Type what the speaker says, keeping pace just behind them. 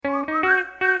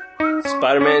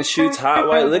Spider-Man shoots hot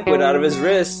white liquid out of his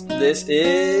wrist. This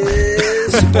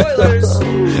is spoilers.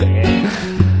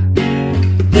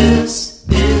 This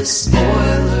is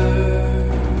spoilers.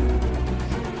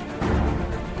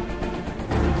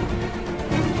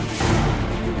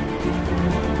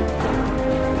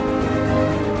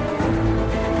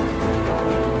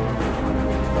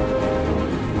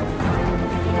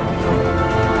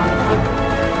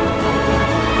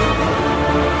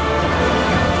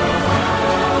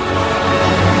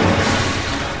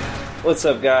 What's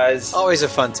up, guys? Always a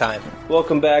fun time.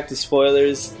 Welcome back to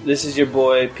Spoilers. This is your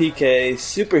boy, PK,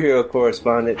 superhero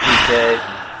correspondent, PK.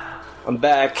 I'm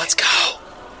back. Let's go.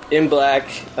 In black.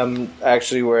 I'm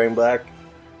actually wearing black.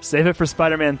 Save it for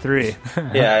Spider-Man 3.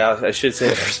 Yeah, I should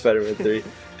say for Spider-Man 3.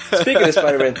 Speaking of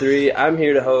Spider-Man 3, I'm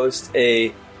here to host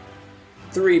a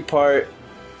 3-part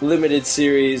limited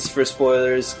series for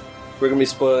spoilers. We're going to be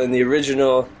spoiling the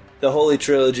original, the Holy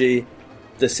Trilogy,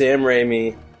 the Sam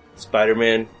Raimi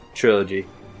Spider-Man trilogy.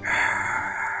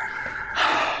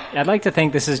 I'd like to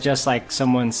think this is just like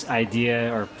someone's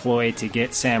idea or ploy to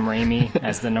get Sam Raimi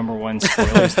as the #1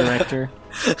 spoilers director.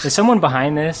 Is someone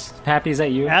behind this? Pappy, is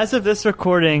that you? As of this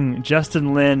recording,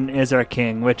 Justin Lin is our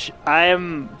king, which I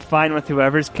am fine with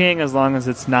whoever's king as long as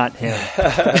it's not him.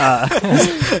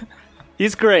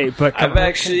 He's great, but I've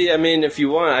actually, I mean, if you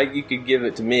want, you could give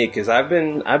it to me because I've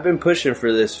been pushing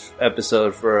for this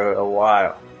episode for a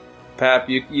while. Pap,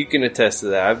 you can attest to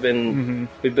that.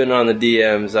 We've been on the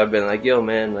DMs. I've been like, yo,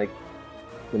 man, like,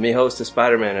 let me host a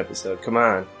Spider-Man episode. Come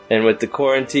on. And with the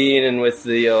quarantine and with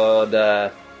the old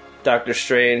Doctor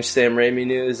Strange, Sam Raimi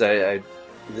news,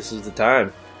 this is the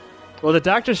time. Well, the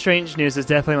Doctor Strange news is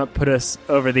definitely what put us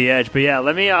over the edge. But yeah,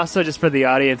 let me also, just for the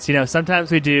audience,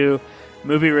 sometimes we do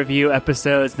movie review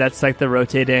episodes. That's like the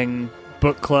rotating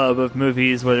book club of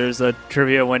movies where there's a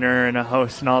trivia winner and a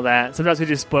host and all that. Sometimes we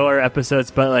do spoiler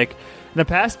episodes, but like in the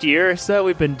past year or so,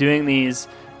 we've been doing these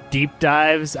deep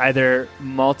dives, either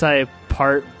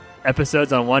multi-part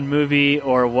episodes on one movie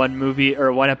or one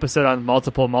episode on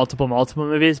multiple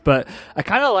movies. But I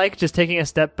kind of like just taking a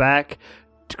step back,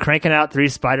 cranking out 3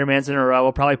 Spider-Mans in a row.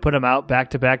 We'll probably put them out back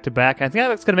to back to back. I think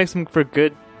that's going to make some for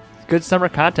good summer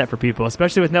content for people,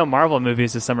 especially with no Marvel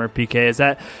movies this summer. PK, is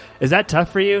that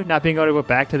tough for you, not being able to go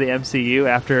back to the MCU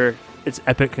after its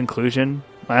epic conclusion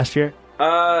last year?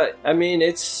 I mean,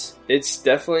 it's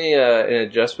definitely an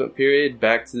adjustment period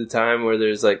back to the time where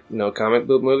there's like no comic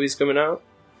book movies coming out.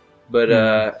 But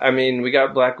I mean, we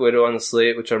got Black Widow on the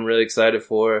slate, which I'm really excited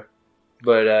for.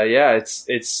 But yeah,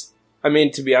 it's. I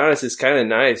mean, to be honest, it's kind of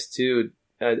nice too.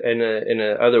 In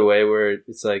a other way where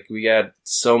it's like we got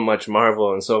so much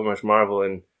Marvel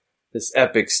and this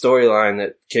epic storyline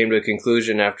that came to a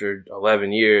conclusion after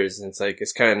 11 years. And it's like,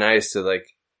 it's kind of nice to like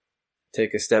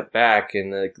take a step back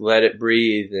and like let it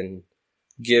breathe and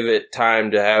give it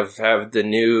time to have the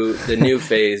new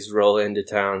phase roll into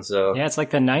town. So yeah, it's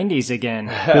like the 90s again.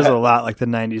 Feels a lot like the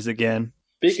 90s again.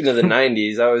 Speaking of the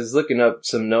 90s, I was looking up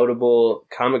some notable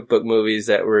comic book movies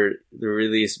that were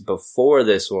released before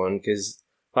this one, because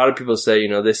a lot of people say,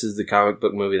 this is the comic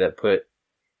book movie that put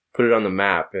it on the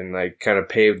map and like kind of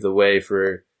paved the way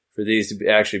for these to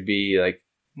actually be like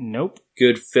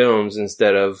good films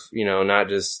instead of, not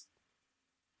just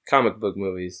comic book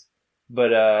movies.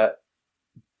 But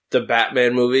the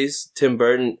Batman movies, Tim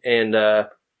Burton and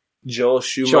Joel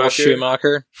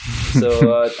Schumacher.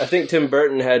 So I think Tim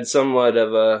Burton had somewhat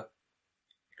of a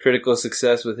critical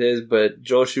success with his, but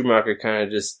Joel Schumacher kind of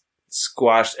just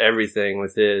squashed everything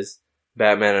with his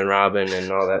Batman and Robin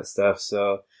and all that stuff.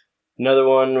 So another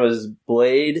one was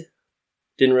Blade.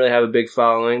 Didn't really have a big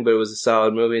following, but it was a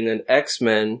solid movie. And then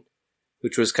X-Men,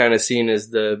 which was kind of seen as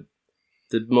the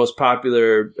most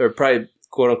popular, or probably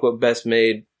quote unquote best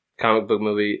made comic book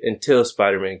movie until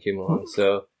Spider-Man came along.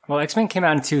 So well, X-Men came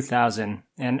out in 2000,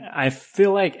 and I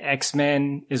feel like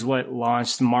X-Men is what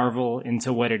launched Marvel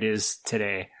into what it is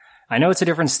today. I know it's a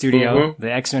different studio. Mm-hmm.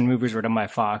 The X-Men movies were done by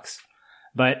Fox,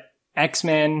 but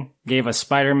X-Men gave us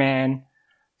Spider-Man.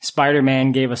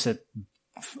 Spider-Man gave us a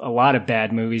lot of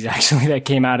bad movies, actually, that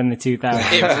came out in the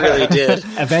 2000s. It really did.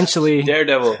 Eventually,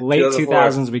 Daredevil, late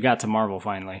 2000s, we got to Marvel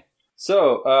finally.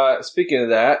 So, speaking of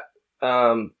that,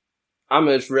 I'm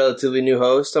a relatively new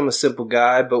host. I'm a simple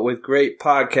guy, but with great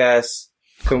podcasts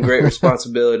come great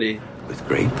responsibility. With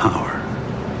great power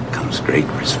comes great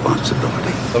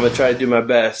responsibility. So I'm going to try to do my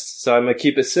best. So I'm going to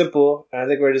keep it simple. I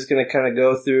think we're just going to kind of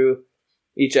go through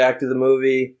each act of the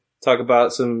movie, talk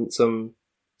about some of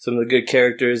the good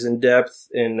characters in depth,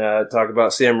 and talk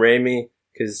about Sam Raimi,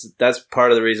 because that's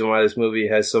part of the reason why this movie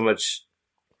has so much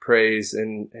praise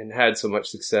and had so much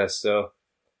success. So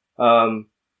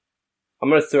I'm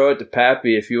going to throw it to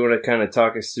Pappy if you want to kind of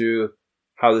talk us through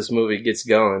how this movie gets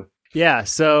going. Yeah,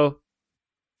 so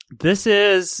this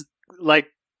is, like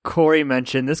Corey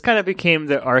mentioned, this kind of became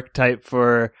the archetype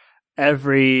for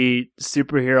every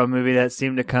superhero movie that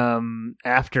seemed to come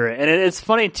after it. And it's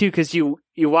funny, too, because you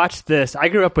watch this. I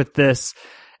grew up with this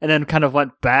and then kind of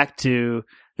went back to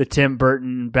the Tim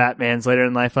Burton Batmans later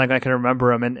in life. Like I can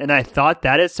remember them. And I thought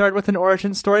that it started with an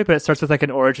origin story, but it starts with like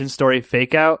an origin story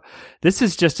fake out. This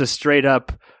is just a straight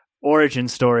up origin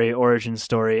story,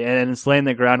 and it's laying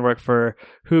the groundwork for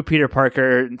who Peter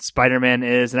Parker and Spider-Man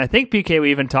is. And I think BK, we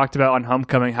even talked about on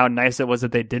Homecoming how nice it was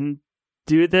that they didn't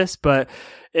do this, but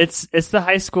it's the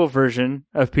high school version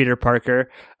of Peter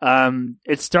Parker.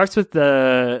 It starts with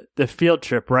the field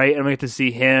trip, right? And we get to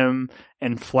see him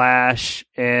and Flash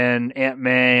and Aunt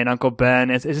May and Uncle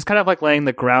Ben. It's just kind of like laying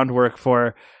the groundwork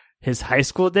for his high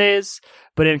school days,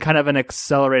 but in kind of an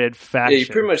accelerated fashion. Yeah, you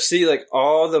pretty much see like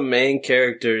all the main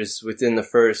characters within the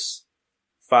first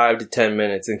 5 to 10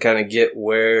 minutes and kind of get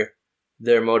where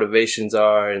their motivations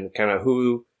are and kind of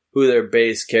who their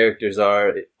base characters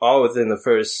are, all within the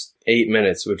first 8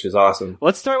 minutes, which is awesome.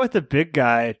 Let's start with the big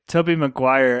guy, Tobey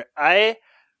Maguire. I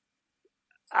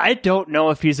don't know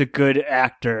if he's a good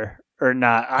actor or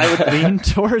not. I would lean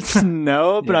towards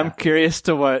no, but yeah. I'm curious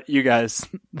to what you guys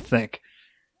think.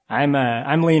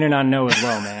 I'm leaning on no as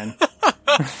well, man.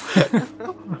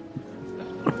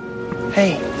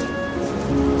 Hey,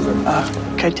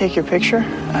 can I take your picture?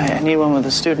 I need one with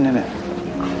a student in it.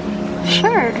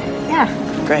 Sure, yeah.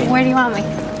 Great. Where do you want me?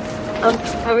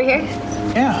 Over here?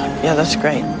 Yeah, that's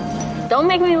great. Don't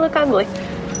make me look ugly.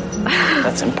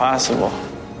 That's impossible.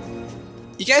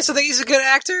 You guys don't think he's a good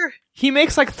actor? He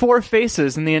makes like 4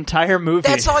 faces in the entire movie.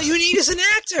 That's all you need as an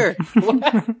actor.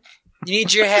 You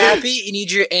need your happy, you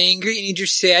need your angry, you need your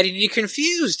sad, you need your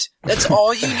confused. That's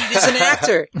all you need as an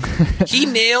actor. He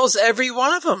nails every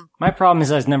one of them. My problem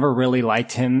is I've never really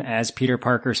liked him as Peter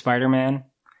Parker Spider-Man.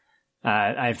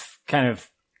 I've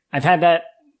had that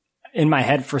in my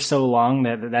head for so long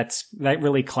that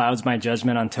really clouds my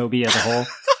judgment on Tobey as a whole.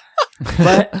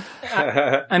 But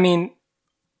I mean,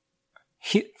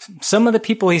 some of the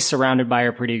people he's surrounded by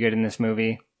are pretty good in this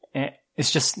movie. It's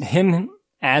just him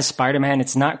as Spider-Man.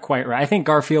 It's not quite right. I think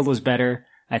Garfield was better.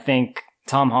 I think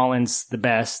Tom Holland's the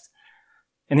best.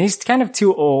 And he's kind of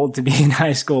too old to be in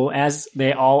high school, as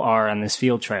they all are on this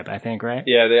field trip, I think, right?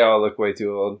 Yeah, they all look way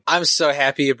too old. I'm so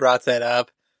happy you brought that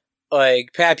up. Like,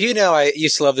 Pap, you know I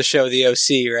used to love the show The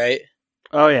OC, right?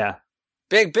 Oh, yeah.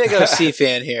 Big OC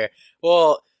fan here.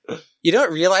 Well, you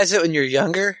don't realize it when you're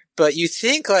younger, but you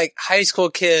think, like, high school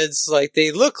kids, like,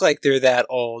 they look like they're that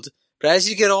old. But as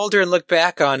you get older and look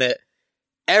back on it,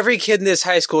 every kid in this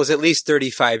high school is at least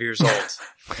 35 years old.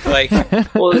 Like,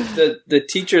 well, the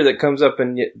teacher that comes up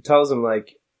and tells them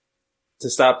like to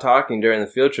stop talking during the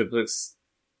field trip looks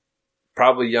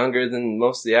probably younger than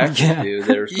most of the actors do.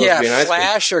 They're supposed to be in high school.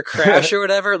 Flash or Crash or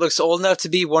whatever looks old enough to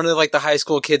be one of like the high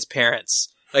school kids'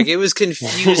 parents. Like, it was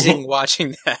confusing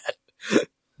watching that.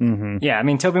 Mm-hmm. Yeah, I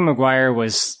mean, Tobey Maguire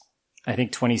was, I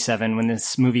think, 27 when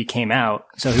this movie came out,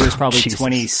 so he was probably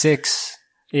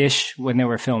 26-ish when they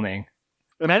were filming.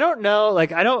 And I don't know,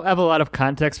 like, I don't have a lot of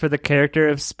context for the character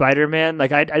of Spider-Man.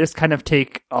 Like, I just kind of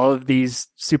take all of these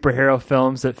superhero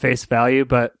films at face value,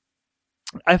 but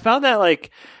I found that,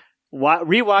 like,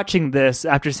 rewatching this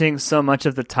after seeing so much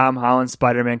of the Tom Holland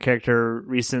Spider-Man character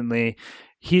recently,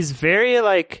 he's very,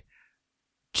 like,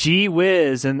 gee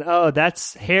whiz, and, oh,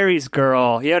 that's Harry's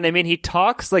girl. You know what I mean? He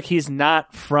talks like he's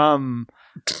not from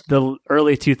the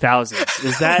early 2000s.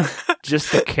 Is that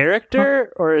just the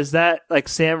character, or is that like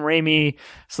Sam Raimi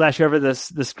 / whoever the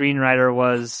screenwriter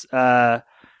was,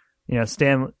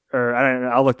 Stan, or I don't know,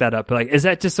 I'll look that up, but like, is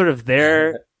that just sort of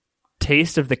their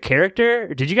taste of the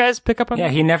character? Did you guys pick up on that?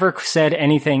 Yeah, he never said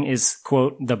anything is,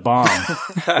 quote, the bomb.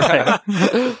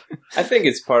 I think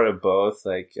it's part of both.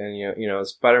 Like, and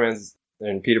Spider-Man's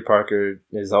and Peter Parker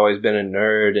has always been a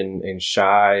nerd and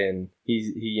shy, and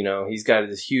he's got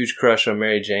this huge crush on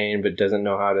Mary Jane, but doesn't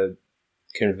know how to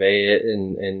convey it.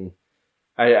 And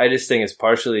I just think it's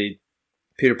partially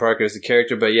Peter Parker as a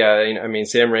character, but yeah, I mean,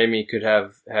 Sam Raimi could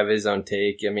have his own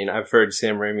take. I mean, I've heard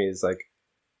Sam Raimi is like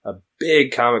a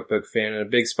big comic book fan and a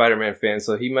big Spider-Man fan,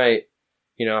 so he might,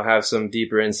 have some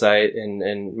deeper insight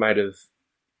and might have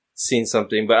seen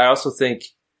something. But I also think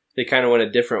they kind of went a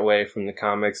different way from the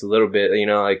comics a little bit.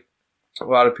 Like a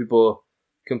lot of people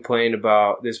complained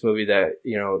about this movie that,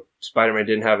 Spider-Man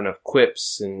didn't have enough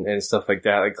quips and stuff like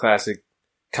that, like classic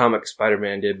comic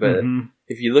Spider-Man did. But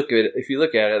if you look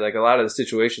at it, like a lot of the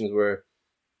situations where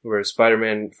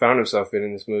Spider-Man found himself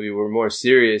in this movie were more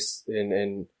serious,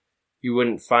 and you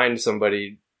wouldn't find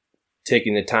somebody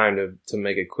taking the time to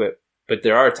make a quip. But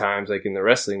there are times, like in the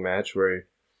wrestling match, where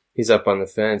he's up on the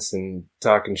fence and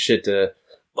talking shit to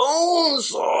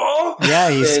Bonesaw. Yeah,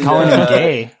 he's And, calling him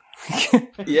gay.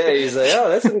 Yeah, he's like, oh,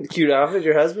 that's a cute outfit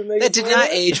your husband makes. That did not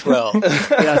age well.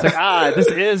 Yeah, it's like, this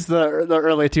is the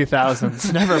early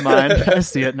 2000s. Never mind. I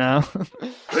see it now.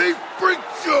 Hey, Freak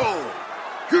Show!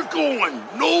 You're going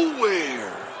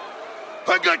nowhere!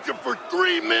 I got you for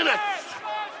 3 minutes!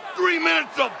 3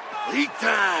 minutes of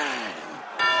playtime!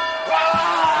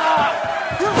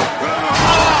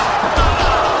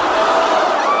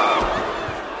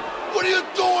 What are you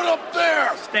doing up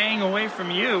there? Staying away from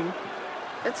you.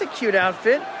 That's a cute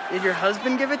outfit. Did your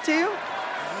husband give it to you?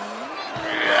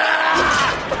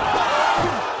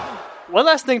 One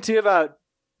last thing, too, about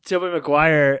Tobey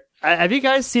Maguire. Have you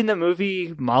guys seen the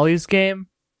movie Molly's Game?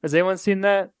 Has anyone seen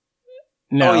that?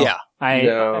 No. Oh, yeah.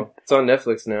 No, it's on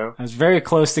Netflix now. I was very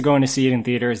close to going to see it in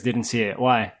theaters, didn't see it.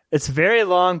 Why? It's very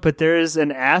long, but there's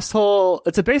an asshole.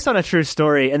 It's based on a true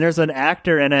story, and there's an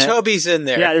actor in it. Toby's in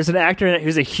there. Yeah, there's an actor in it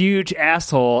who's a huge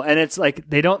asshole, and it's like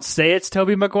they don't say it's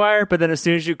Tobey Maguire, but then as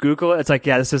soon as you Google it, it's like,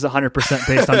 yeah, this is 100%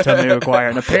 based on Tobey Maguire,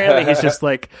 and apparently he's just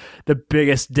like the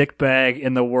biggest dickbag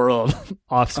in the world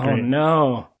off Oh, screen.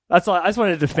 no. That's all. I just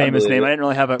wanted to defame his believe name. it. I didn't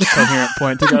really have a coherent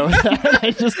point to go with that.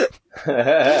 I just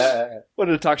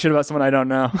wanted to talk shit about someone I don't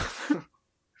know.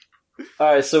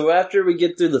 All right, so after we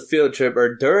get through the field trip,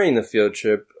 or during the field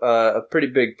trip, a pretty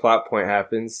big plot point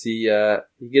happens. He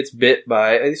gets bit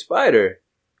by a spider,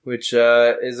 which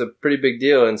is a pretty big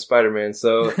deal in Spider-Man.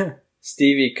 So,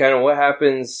 Stevie, kind of what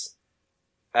happens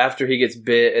after he gets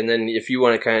bit, and then if you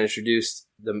want to kind of introduce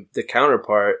the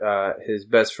counterpart, his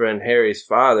best friend Harry's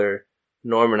father,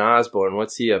 Norman Osborn,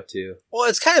 what's he up to? Well,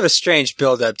 it's kind of a strange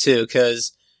build-up, too,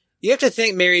 because you have to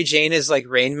think Mary Jane is like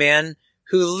Rain Man,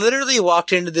 who literally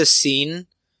walked into this scene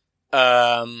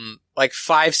like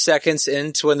 5 seconds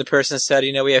into when the person said,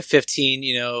 we have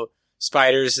 15,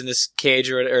 spiders in this cage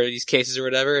or these cases or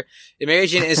whatever. And Mary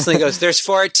Jane instantly goes, there's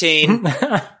 14.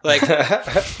 Like,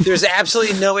 there's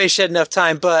absolutely no way she had enough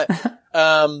time. But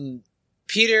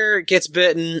Peter gets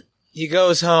bitten. He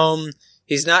goes home.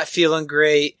 He's not feeling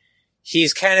great.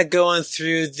 He's kind of going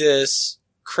through this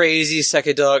crazy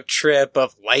psychedelic trip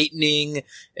of lightning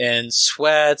and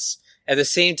sweats. At the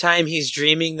same time, he's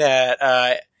dreaming that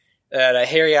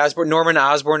Norman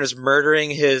Osborn is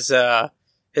murdering his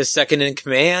second in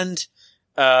command.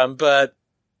 But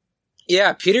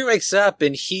yeah, Peter wakes up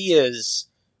and he is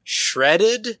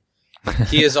shredded.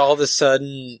 He is all of a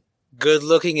sudden good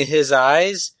looking in his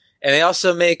eyes. And they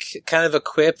also make kind of a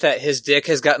quip that his dick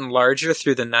has gotten larger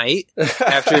through the night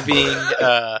after being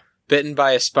bitten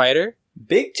by a spider.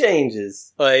 Big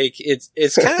changes. Like,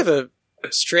 it's kind of a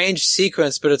strange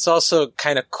sequence, but it's also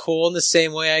kind of cool in the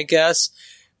same way, I guess.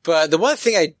 But the one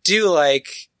thing I do like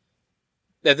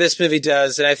that this movie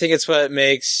does, and I think it's what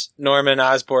makes Norman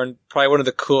Osborn probably one of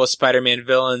the coolest Spider-Man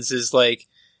villains, is like,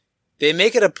 they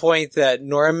make it a point that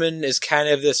Norman is kind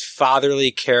of this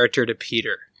fatherly character to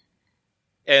Peter.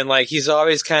 And like, he's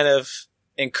always kind of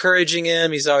encouraging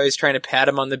him. He's always trying to pat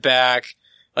him on the back.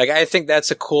 Like, I think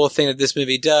that's a cool thing that this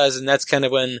movie does. And that's kind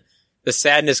of when the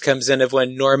sadness comes in of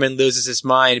when Norman loses his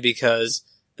mind because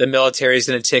the military is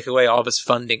going to take away all of his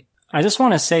funding. I just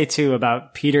want to say too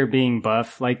about Peter being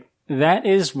buff, like that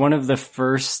is one of the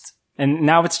first, and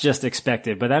now it's just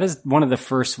expected, but that is one of the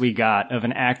first we got of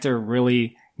an actor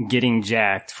really getting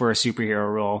jacked for a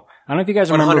superhero role. I don't know if you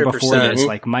guys remember 100%. before this,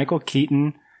 like Michael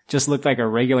Keaton just looked like a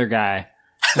regular guy.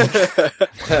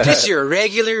 Just your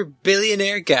regular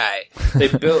billionaire guy. They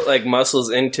built like muscles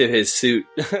into his suit.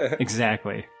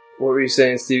 Exactly. What were you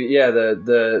saying, Steve? Yeah,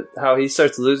 the how he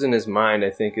starts losing his mind,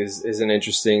 I think, is an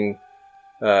interesting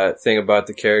thing about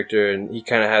the character, and he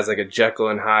kind of has like a Jekyll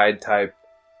and Hyde type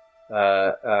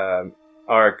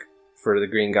arc for the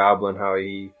Green Goblin. How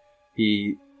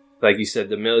he like you said,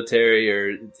 the military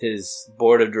or his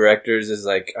board of directors is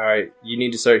like, all right, you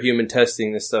need to start human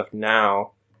testing this stuff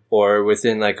now, or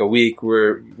within like a week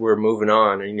we're moving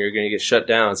on, and you're gonna get shut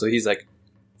down. So he's like,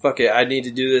 fuck it, I need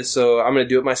to do this, so I'm going to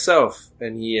do it myself.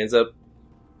 And he ends up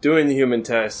doing the human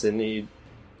test, and he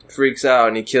freaks out,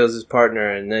 and he kills his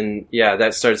partner, and then, yeah,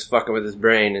 that starts fucking with his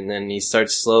brain, and then he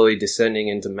starts slowly descending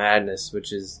into madness,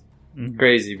 which is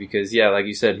crazy, because, yeah, like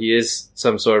you said, he is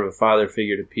some sort of a father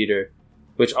figure to Peter,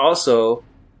 which also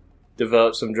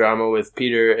develops some drama with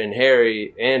Peter and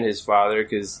Harry and his father,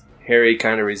 because Harry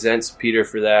kind of resents Peter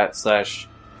for that,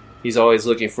 / he's always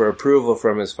looking for approval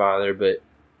from his father, but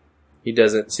he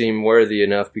doesn't seem worthy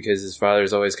enough because his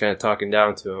father's always kind of talking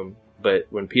down to him. But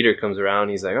when Peter comes around,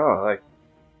 he's like, oh, like,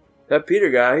 that Peter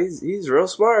guy, he's real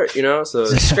smart, So He's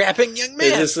a strapping young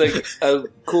man. it's just like a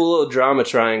cool little drama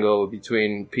triangle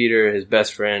between Peter, his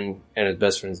best friend, and his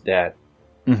best friend's dad.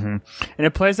 Mm-hmm. And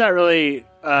it plays out really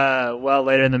well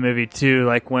later in the movie too,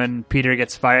 like when Peter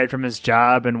gets fired from his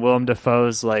job and Willem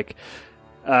Dafoe's like,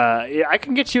 yeah, I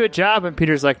can get you a job, and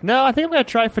Peter's like, no, I think I'm going to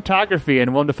try photography,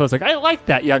 and Willem Dafoe's like, I like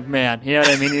that young man, you know what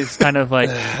I mean? He's kind of like,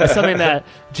 it's something that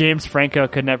James Franco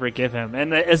could never give him.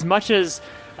 And as much as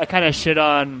I kind of shit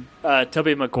on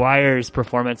Tobey Maguire's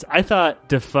performance, I thought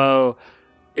Dafoe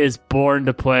is born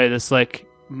to play this like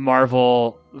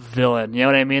Marvel villain, you know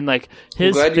what I mean? Like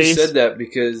his I'm glad face, you said that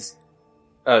because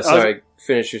sorry,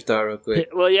 finish your thought real quick.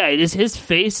 well, yeah, his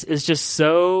face is just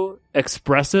so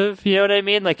expressive, you know what I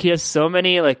mean? Like he has so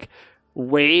many like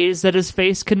ways that his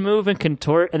face can move and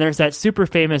contort, and there's that super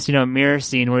famous, you know, mirror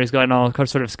scene where he's going all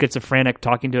sort of schizophrenic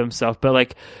talking to himself, but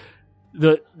like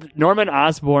the Norman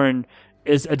Osborn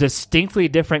is a distinctly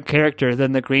different character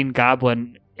than the Green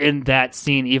Goblin in that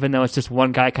scene, even though it's just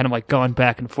one guy kind of like going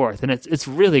back and forth, and it's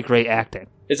really great acting.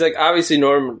 It's like obviously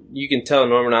you can tell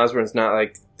Norman Osborn's not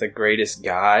like the greatest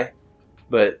guy,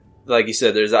 but like you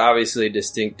said, there's obviously a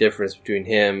distinct difference between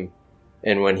him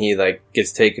and when he like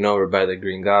gets taken over by the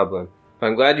Green Goblin. But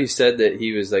I'm glad you said that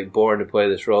he was like born to play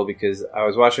this role, because I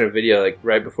was watching a video like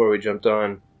right before we jumped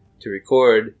on to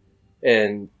record,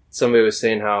 and somebody was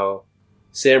saying how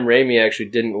Sam Raimi actually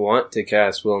didn't want to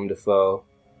cast Willem Dafoe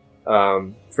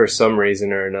for some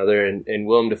reason or another, and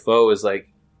Willem Dafoe was like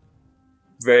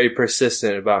very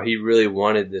persistent about he really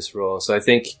wanted this role. So I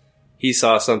think he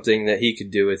saw something that he could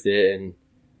do with it, and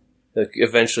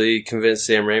eventually convinced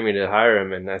Sam Raimi to hire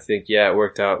him, and I think, yeah, it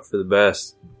worked out for the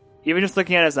best. Even just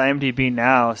looking at his IMDb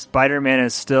now, Spider-Man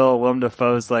is still Willem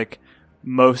Dafoe's like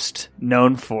most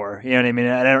known for. You know what I mean?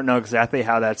 I don't know exactly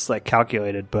how that's like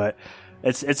calculated, but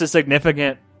it's a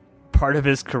significant part of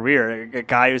his career. A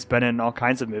guy who's been in all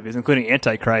kinds of movies, including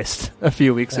Antichrist a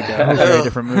few weeks ago. A very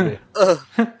different movie.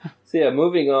 So yeah,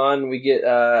 moving on, we get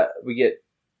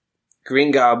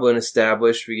Green Goblin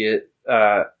established. We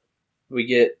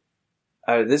get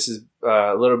this is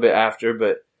a little bit after,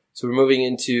 but so we're moving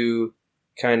into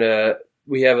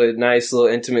we have a nice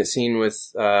little intimate scene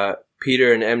with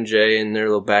Peter and MJ in their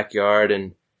little backyard,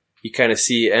 and you kind of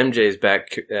see MJ's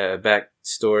back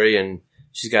story, and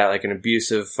she's got like an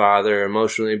abusive father,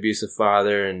 emotionally abusive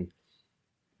father, and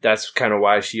that's kind of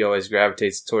why she always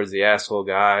gravitates towards the asshole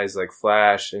guys like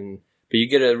Flash. But you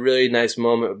get a really nice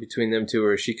moment between them two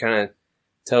where she kind of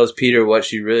tells Peter what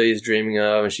she really is dreaming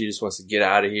of, and she just wants to get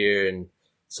out of here and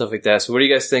stuff like that. So what do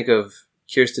you guys think of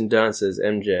Kirsten Dunst as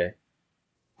MJ?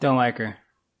 Don't like her.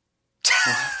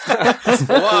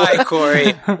 Why,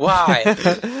 Corey?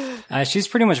 Why? She's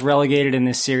pretty much relegated in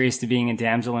this series to being a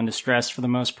damsel in distress for the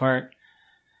most part.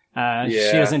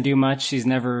 She doesn't do much. She's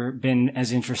never been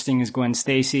as interesting as Gwen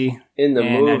Stacy. In the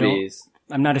movies.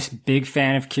 I'm not a big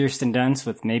fan of Kirsten Dunst,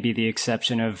 with maybe the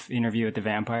exception of Interview with the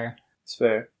Vampire. It's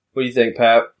fair. What do you think,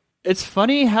 Pat? It's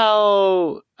funny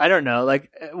how, I don't know,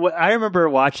 like, I remember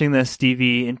watching this,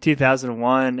 Stevie, in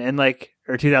 2001, and like,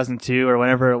 or 2002, or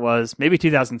whenever it was, maybe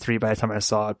 2003 by the time I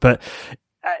saw it, but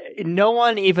no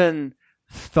one even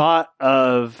thought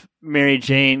of Mary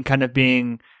Jane kind of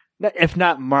being, if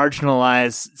not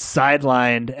marginalized,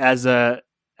 sidelined as an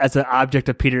object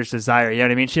of Peter's desire. You know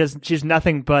what I mean? She's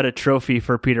nothing but a trophy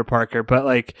for Peter Parker, but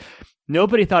like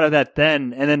nobody thought of that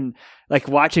then. And then like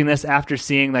watching this after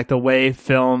seeing like the way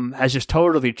film has just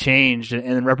totally changed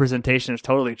and representation has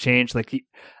totally changed. Like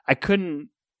I couldn't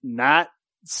not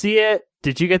see it.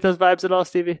 Did you get those vibes at all,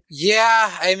 Stevie?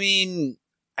 Yeah. I mean,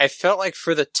 I felt like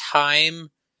for the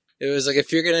time, it was like,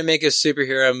 if you're going to make a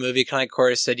superhero movie, kind of like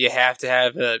Corey said, you have to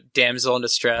have a damsel in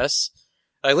distress.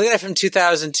 Like, look at it from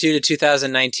 2002 to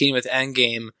 2019 with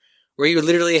Endgame, where you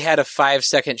literally had a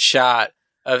 5-second shot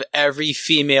of every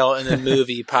female in the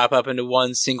movie pop up into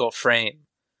one single frame.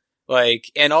 Like,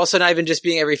 and also not even just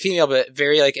being every female, but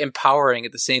very, like, empowering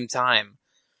at the same time.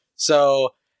 So,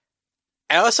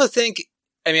 I also think,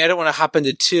 I mean, I don't want to hop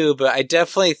into two, but I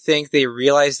definitely think they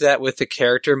realized that with the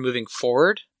character moving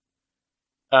forward.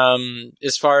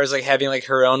 As far as, like, having, like,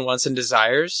 her own wants and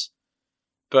desires.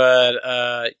 But,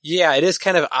 yeah, it is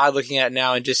kind of odd looking at it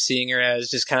now and just seeing her as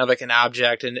just kind of like an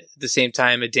object and at the same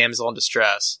time a damsel in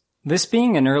distress. This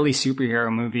being an early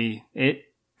superhero movie, it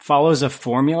follows a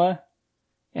formula.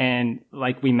 And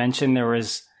like we mentioned, there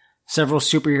was several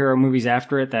superhero movies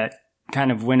after it that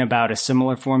kind of went about a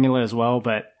similar formula as well.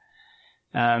 But,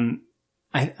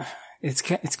 it's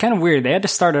kind of weird. They had to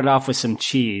start it off with some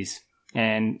cheese,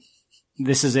 and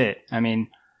this is it. I mean,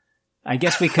 I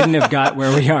guess we couldn't have got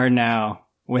where we are now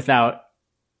without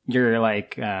your,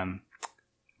 like,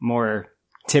 more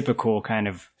typical kind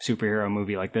of superhero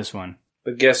movie like this one.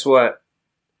 But guess what?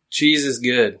 Cheese is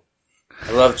good.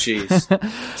 I love cheese.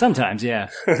 Sometimes, yeah.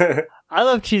 I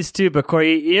love cheese too, but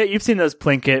Corey, you've seen those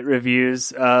Plinkett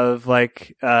reviews of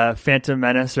like Phantom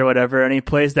Menace or whatever, and he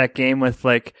plays that game with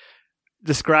like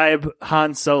describe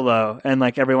Han Solo, and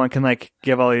like everyone can like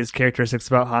give all these characteristics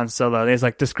about Han Solo. And he's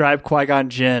like, describe Qui-Gon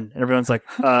Jinn, and everyone's like,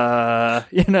 you know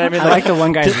what I mean? I like the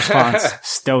one guy's response,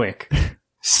 stoic.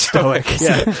 Stoic.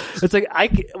 Yeah. It's like,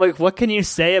 what can you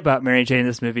say about Mary Jane in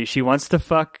this movie? She wants to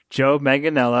fuck Joe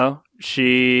Manganiello.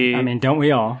 I mean, don't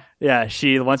we all? Yeah,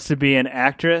 she wants to be an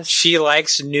actress. She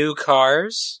likes new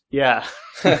cars. Yeah.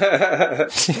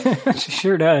 She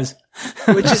sure does.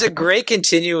 Which is a great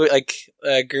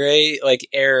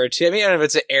error too. I mean, I don't know if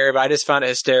it's an error, but I just found it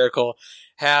hysterical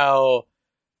how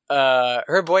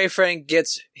her boyfriend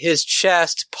gets his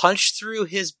chest punched through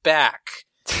his back,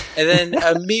 and then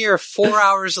a mere 4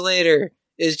 hours later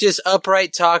is just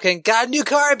upright talking, got a new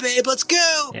car, babe, let's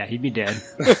go! Yeah, he'd be dead.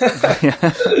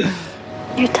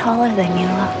 You're taller than you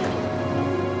look.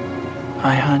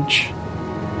 I hunch.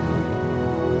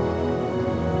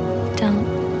 Don't.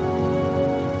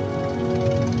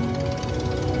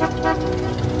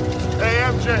 Hey,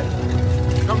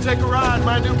 MJ, come take a ride.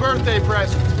 My new birthday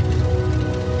present.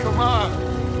 Come on.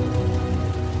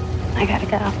 I gotta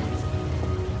go.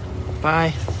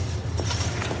 Bye.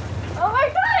 Oh my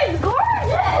god, it's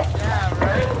gorgeous! Yeah,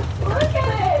 right? Look at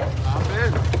it!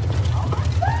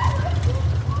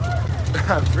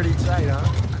 I'm pretty tight, huh?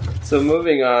 So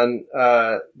moving on,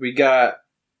 we got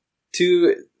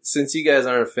two, since you guys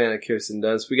aren't a fan of Kirsten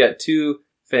Dunst, we got two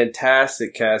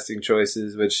fantastic casting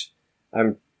choices, which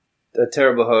I'm a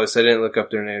terrible host. I didn't look up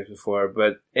their names before,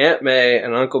 but Aunt May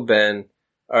and Uncle Ben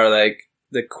are like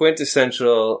the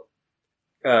quintessential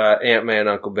Aunt May and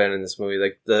Uncle Ben in this movie.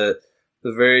 Like the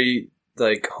very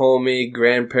like homey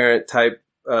grandparent type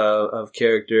of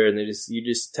character, and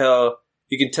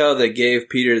you can tell they gave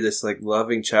Peter this like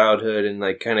loving childhood and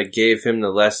like kind of gave him the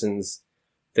lessons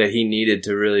that he needed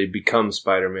to really become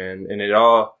Spider-Man. And it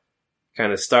all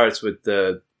kind of starts with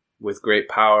great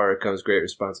power comes great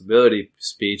responsibility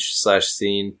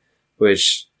speech/scene,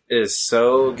 which is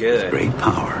so good. With great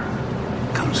power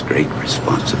comes great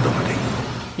responsibility.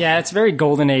 Yeah, it's very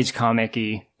golden age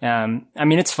comic-y. I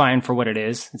mean, it's fine for what it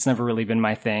is. It's never really been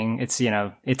my thing. It's,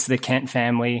 it's the Kent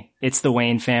family. It's the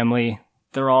Wayne family.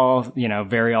 They're all,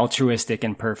 very altruistic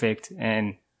and perfect.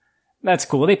 And that's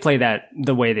cool. They play that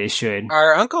the way they should.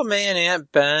 Are Uncle May and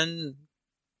Aunt Ben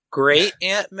great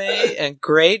Aunt May and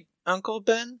great Uncle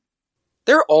Ben?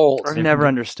 They're old. I've never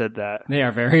understood that. They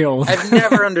are very old. I've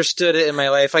never understood it in my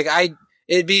life. Like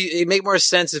it'd make more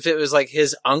sense if it was like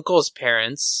his uncle's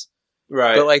parents.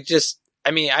 Right. But I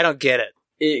don't get it.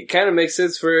 It kind of makes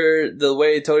sense for the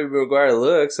way Tobey Maguire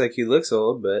looks. Like, he looks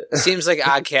old, but... Seems like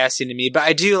odd casting to me, but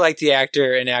I do like the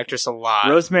actor and actress a lot.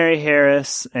 Rosemary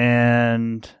Harris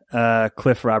and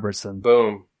Cliff Robertson.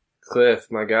 Boom. Cliff,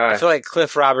 my guy. I feel like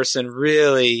Cliff Robertson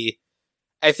really...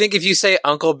 I think if you say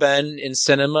Uncle Ben in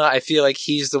cinema, I feel like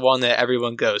he's the one that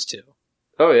everyone goes to.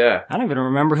 Oh, yeah. I don't even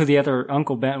remember who the other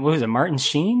Uncle Ben... What was it, Martin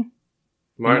Sheen?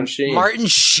 Martin Sheen. Martin The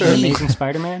Sheen. Amazing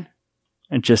Spider-Man?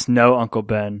 And just no Uncle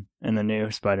Ben in the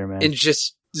new Spider-Man. And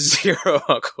just zero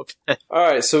Uncle Ben.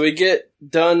 Alright, so we get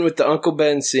done with the Uncle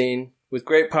Ben scene. With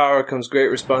great power comes great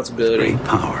responsibility. Great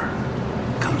power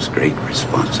comes great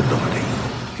responsibility.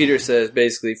 Peter says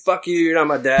basically, fuck you, you're not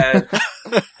my dad.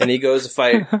 And he goes to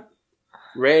fight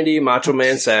Randy Macho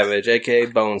Man Savage, aka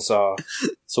Bonesaw.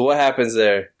 So what happens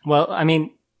there? Well, I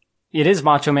mean, it is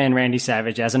Macho Man Randy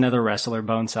Savage as another wrestler,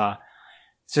 Bonesaw.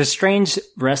 It's a strange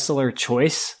wrestler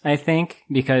choice, I think,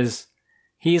 because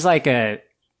he's like a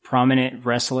prominent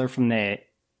wrestler from the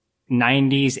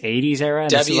 90s, 80s era.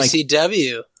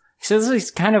 WCW. So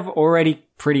he's kind of already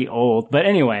pretty old. But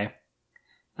anyway,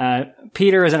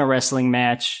 Peter is in a wrestling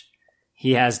match.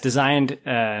 He has designed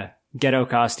a ghetto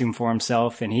costume for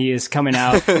himself, and he is coming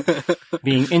out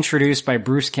being introduced by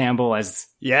Bruce Campbell as...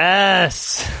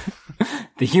 Yes!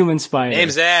 the human spider.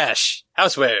 Name's Ash.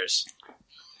 Housewares.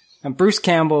 And Bruce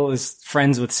Campbell is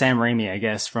friends with Sam Raimi, I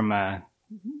guess, from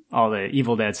all the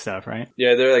Evil Dead stuff, right?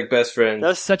 Yeah, they're like best friends. That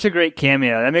was such a great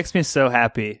cameo. That makes me so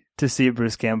happy to see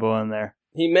Bruce Campbell in there.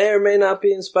 He may or may not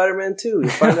be in Spider-Man 2. We'll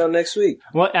find out next week.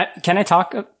 Well, can I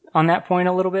talk on that point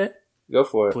a little bit? Go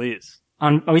for it. Please.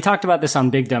 We talked about this on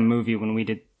Big Dumb Movie when we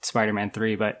did Spider-Man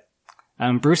 3, but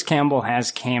Bruce Campbell has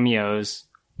cameos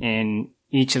in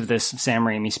each of the Sam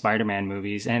Raimi Spider-Man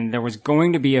movies, and there was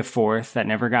going to be a fourth that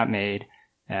never got made.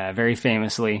 Very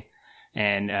famously.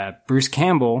 And Bruce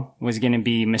Campbell was going to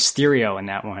be Mysterio in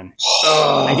that one.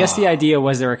 I guess the idea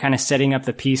was they were kind of setting up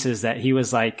the pieces that he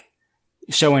was like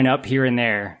showing up here and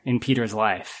there in Peter's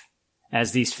life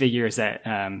as these figures that,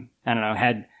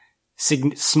 had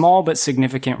small but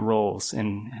significant roles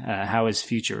in how his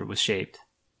future was shaped.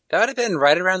 That would have been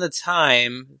right around the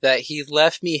time that he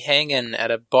left me hanging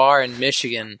at a bar in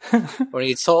Michigan when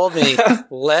he told me,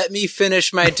 let me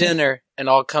finish my dinner and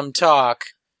I'll come talk.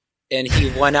 And he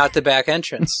went out the back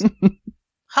entrance.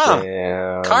 Huh.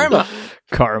 Damn.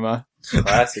 Karma.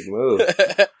 Classic move.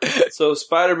 So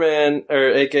Spider-Man,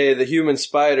 or aka the Human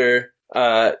Spider,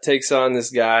 takes on this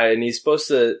guy, and he's supposed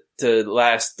to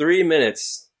last 3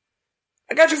 minutes.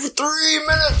 I got you for 3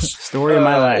 minutes! Story of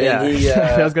my life.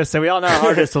 Yeah. I was going to say, we all know how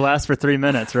hard it is to last for 3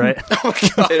 minutes, right?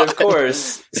 And of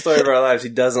course, story of our lives, he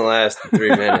doesn't last 3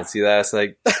 minutes. He lasts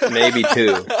like maybe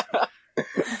 2.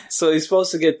 So he's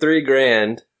supposed to get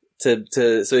 $3,000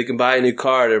 so he can buy a new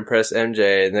car to impress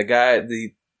MJ. And the guy,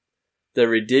 the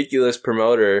ridiculous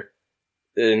promoter,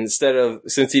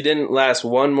 since he didn't last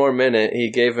one more minute, he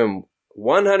gave him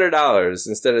 $100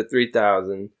 instead of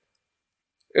 $3,000.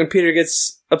 And Peter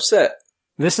gets upset.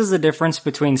 This is the difference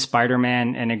between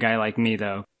Spider-Man and a guy like me,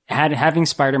 though. Having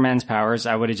Spider-Man's powers,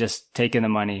 I would have just taken the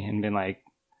money and been like,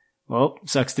 well,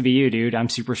 sucks to be you, dude. I'm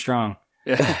super strong.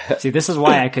 See, this is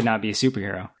why I could not be a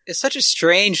superhero. It's such a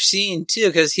strange scene, too,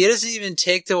 because he doesn't even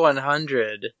take the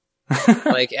 100,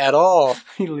 like, at all.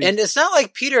 And it's not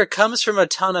like Peter comes from a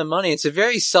ton of money. It's a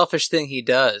very selfish thing he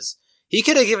does. He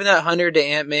could have given that 100 to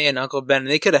Aunt May and Uncle Ben, and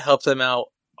they could have helped them out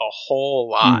a whole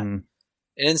lot. Mm-hmm.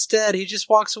 And instead, he just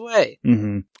walks away.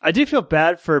 Mm-hmm. I do feel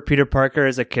bad for Peter Parker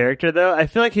as a character, though. I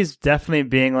feel like he's definitely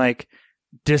being, like,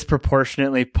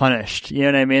 disproportionately punished. You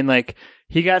know what I mean? Like,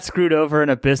 he got screwed over in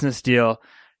a business deal.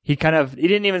 He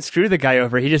didn't even screw the guy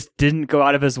over. He just didn't go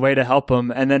out of his way to help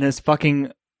him. And then his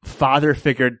fucking father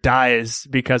figure dies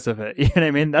because of it. You know what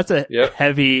I mean? That's a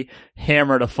heavy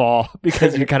hammer to fall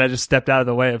because you kind of just stepped out of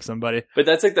the way of somebody. But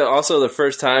that's like also the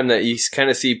first time that you kind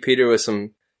of see Peter with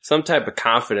some type of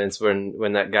confidence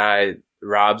when that guy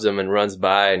robs him and runs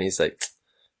by and he's like,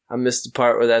 I missed the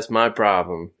part where that's my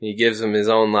problem. He gives him his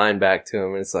own line back to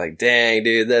him and it's like, dang,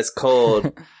 dude, that's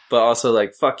cold. But also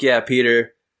like, fuck yeah,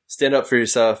 Peter, stand up for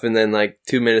yourself. And then like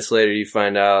 2 minutes later, you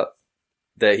find out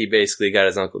that he basically got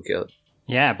his uncle killed.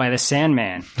 Yeah, by the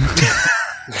Sandman.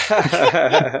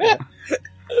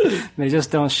 They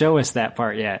just don't show us that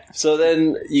part yet. So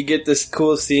then you get this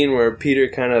cool scene where Peter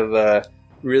kind of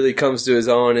really comes to his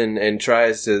own and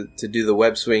tries to do the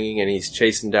web swinging, and he's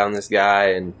chasing down this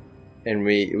guy, and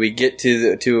we get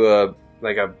to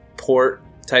a port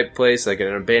type place, like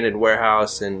an abandoned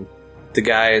warehouse, and the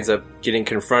guy ends up getting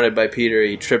confronted by Peter.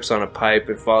 He trips on a pipe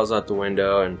and falls out the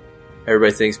window, and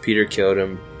everybody thinks Peter killed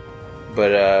him.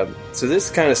 But so this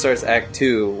kind of starts Act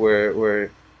 2,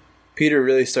 where Peter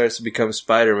really starts to become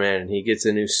Spider-Man, and he gets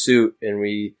a new suit, and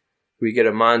we get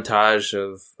a montage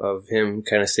of him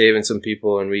kind of saving some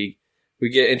people, and we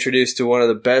get introduced to one of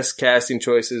the best casting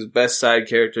choices, best side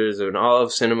characters in all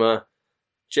of cinema,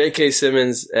 J.K.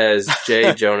 Simmons as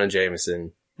J. Jonah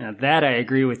Jameson. Now that I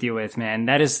agree with you with, man.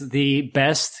 That is the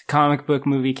best comic book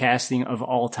movie casting of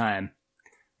all time.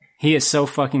 He is so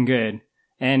fucking good.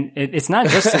 And it's not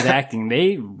just his acting.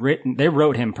 They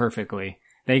wrote him perfectly.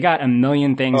 They got a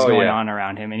million things going on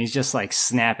around him, and he's just like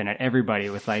snapping at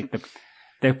everybody with like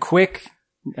the quick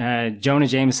Jonah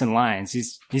Jameson lines.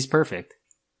 He's perfect.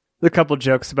 A couple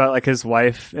jokes about like his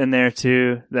wife in there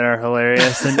too that are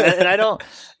hilarious, and I don't,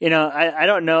 I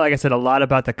don't know, like I said, a lot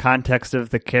about the context of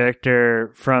the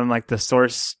character from like the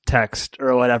source text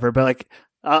or whatever, but like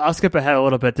I'll skip ahead a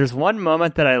little bit. There's one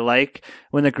moment that I like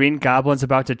when the Green Goblin's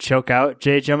about to choke out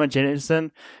J. Jonah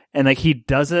Jameson, and like he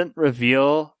doesn't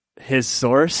reveal his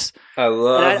source. I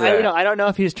love that. I don't know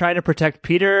if he's trying to protect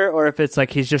Peter or if it's like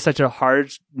he's just such a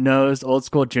hard-nosed old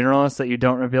school journalist that you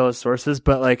don't reveal his sources,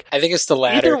 but like I think it's the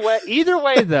latter. Either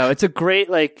way though, it's a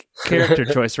great like character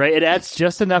choice, right? It adds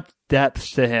just enough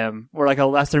depth to him where like a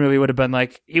lesser movie would have been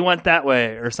like he went that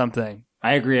way or something.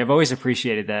 I agree. I've always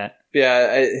appreciated that.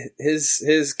 Yeah,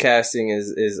 his casting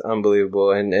is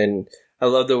unbelievable, and I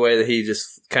love the way that he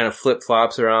just kind of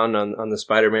flip-flops around on the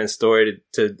Spider-Man story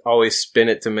to always spin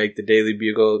it to make the Daily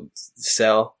Bugle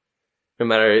sell. No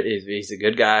matter if he's a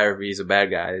good guy or if he's a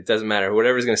bad guy. It doesn't matter.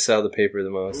 Whatever's going to sell the paper the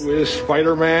most. Who is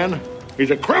Spider-Man?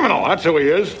 He's a criminal, that's who he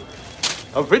is.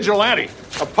 A vigilante.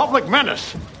 A public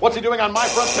menace. What's he doing on my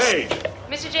front page?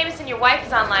 Mr. Jameson, your wife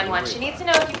is on line 1. She needs to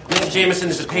know if you... Mr. Jameson,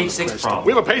 this is a page 6 problem.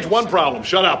 We have a page 1 problem.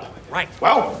 Shut up. Right.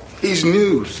 Well, He's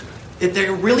news.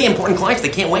 They're really important clients. They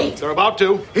can't wait. they're about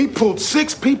to. He pulled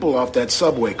 6 people off that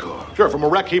subway car. Sure, from a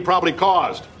wreck he probably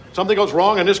caused. Something goes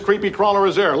wrong and this creepy crawler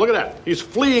is there. Look at that. He's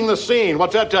fleeing the scene.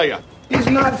 What's that tell you? He's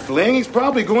not fleeing. He's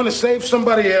probably going to save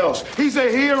somebody else. He's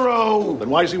a hero. Then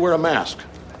why does he wear a mask?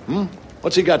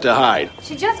 What's he got to hide?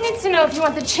 She just needs to know if you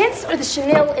want the chintz or the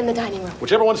chenille in the dining room.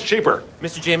 Whichever one's cheaper.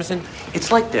 Mr. Jameson,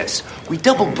 it's like this. We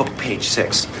double book page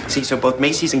 6. See, so both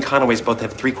Macy's and Conaway's both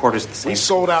have 3/4 the same. We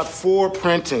sold out 4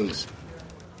 printings.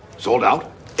 Sold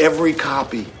out? Every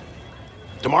copy.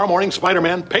 Tomorrow morning,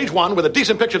 Spider-Man, page 1 with a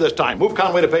decent picture this time. Move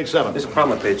Conway to page 7. There's a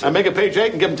problem with page 7. And make it page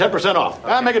 8 and give him 10% off.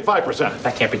 And make it 5%.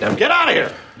 That can't be done. Get out of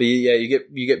here! But yeah,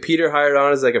 you get Peter hired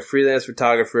on as like a freelance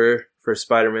photographer for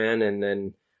Spider-Man, and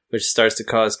then which starts to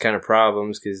cause kind of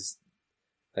problems because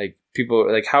like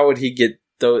people like how would he get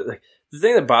those? Like the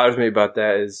thing that bothers me about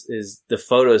that is the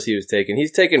photos he was taking.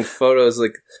 He's taking photos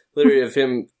like literally of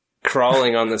him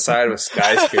crawling on the side of a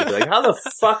skyscraper. Like how the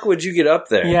fuck would you get up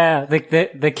there? Yeah,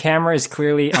 the camera is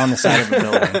clearly on the side of the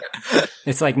building.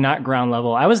 It's like not ground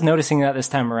level. I was noticing that this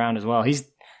time around as well. He's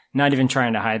not even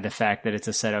trying to hide the fact that it's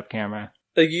a setup camera.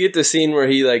 Like you get the scene where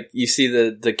he like you see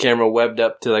the camera webbed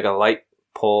up to like a light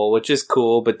pole, which is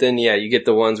cool, but then yeah, you get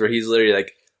the ones where he's literally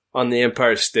like on the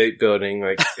Empire State Building,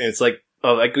 like and it's like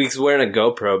oh, like he's wearing a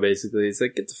GoPro basically. It's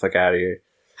like get the fuck out of here.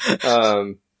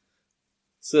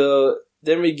 So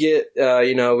then we get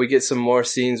we get some more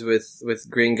scenes with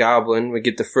Green Goblin. We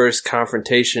get the first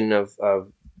confrontation of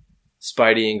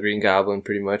Spidey and Green Goblin.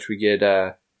 Pretty much, we get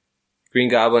Green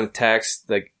Goblin attacks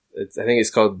like I think it's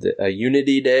called a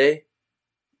Unity Day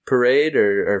parade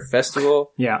or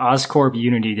festival. Yeah, Oscorp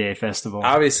Unity Day Festival.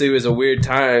 Obviously, it was a weird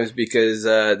times because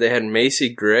they had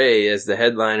Macy Gray as the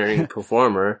headlining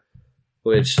performer,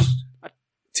 which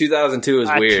 2002 is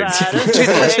weird.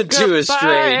 2002 is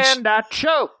strange. And I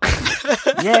choke.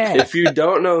 Yeah. If you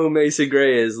don't know who Macy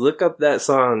Gray is, look up that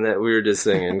song that we were just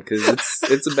singing because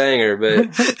it's a banger.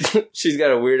 But she's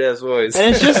got a weird ass voice,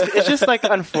 and it's just like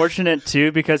unfortunate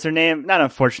too because her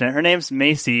name's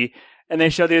Macy. And they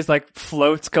show these like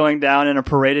floats going down in a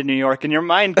parade in New York, and your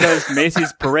mind goes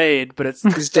Macy's parade, but that's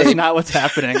not what's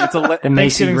happening. It's the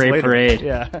Macy Gray later. Parade.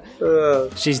 Yeah,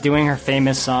 she's doing her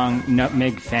famous song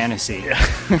 "Nutmeg Fantasy." Yeah.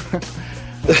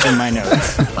 That's in my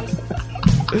notes.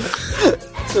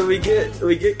 So we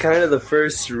get kind of the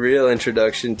first real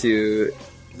introduction to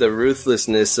the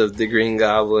ruthlessness of the Green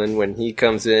Goblin when he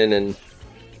comes in and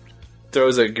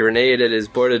throws a grenade at his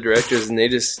board of directors, and they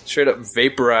just straight up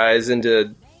vaporize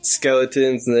into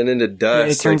skeletons and then into dust.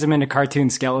 Yeah, it turns them into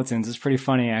cartoon skeletons. It's pretty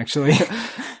funny, actually.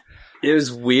 It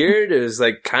was weird. It was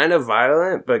like kind of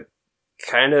violent, but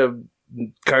kind of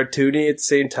cartoony at the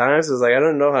same time. So I was like, I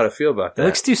don't know how to feel about that. It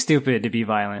looks too stupid to be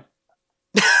violent.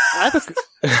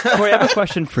 Corey, I have a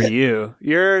question for you.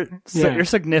 You're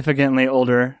significantly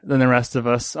older than the rest of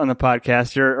us on the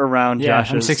podcast. You're around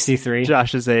Josh's. I'm 63.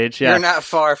 Josh's age. Yeah, You're not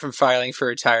far from filing for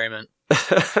retirement.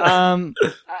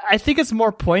 I think it's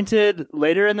more pointed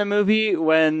later in the movie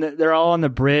when they're all on the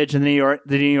bridge and the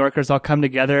New Yorkers all come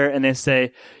together and they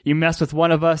say, "You mess with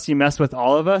one of us, you mess with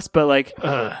all of us." But like,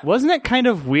 wasn't it kind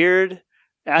of weird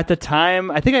at the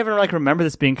time? I think I even like remember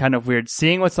this being kind of weird,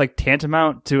 seeing what's like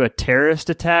tantamount to a terrorist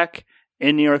attack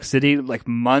in New York City, like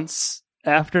months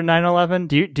after 9/11.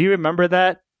 Do you remember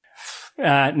that?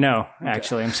 No,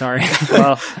 actually, I'm sorry.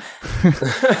 Well.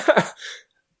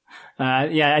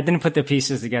 Yeah, I didn't put the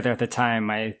pieces together at the time.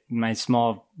 My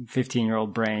small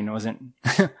 15-year-old brain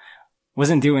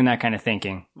wasn't doing that kind of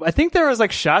thinking. I think there was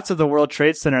like shots of the World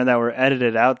Trade Center that were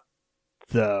edited out,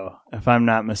 though, if I'm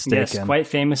not mistaken. Yes, quite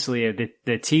famously,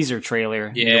 the teaser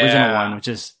trailer, yeah. The original one, which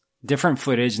is different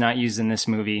footage not used in this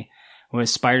movie,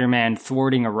 was Spider-Man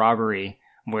thwarting a robbery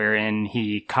wherein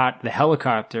he caught the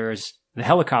helicopter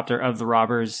of the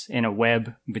robbers in a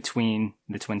web between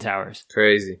the Twin Towers.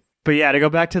 Crazy. But yeah, to go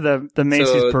back to the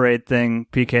Macy's parade thing,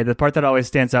 PK, the part that always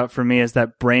stands out for me is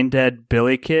that brain dead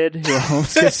Billy kid who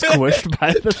almost gets squished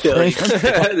by the thing.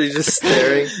 They're just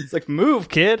staring. It's like, move,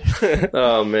 kid.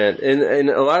 Oh man, and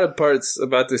a lot of parts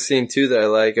about this scene too that I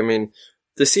like. I mean,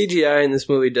 the CGI in this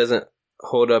movie doesn't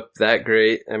hold up that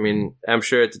great. I mean, I'm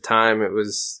sure at the time it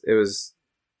was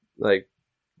like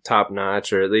top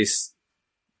notch, or at least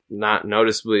not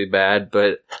noticeably bad,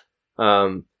 but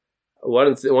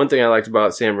one thing I liked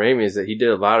about Sam Raimi is that he did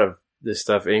a lot of this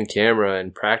stuff in camera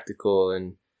and practical,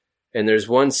 and there's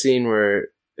one scene where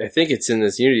I think it's in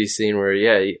this Unity scene where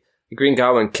the Green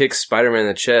Goblin kicks Spider-Man in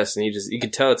the chest, and you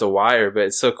can tell it's a wire, but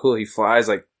it's so cool. He flies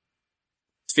like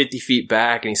 50 feet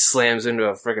back and he slams into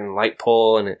a freaking light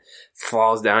pole and it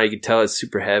falls down. You can tell it's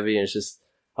super heavy, and it's just,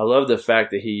 I love the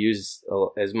fact that he used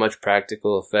as much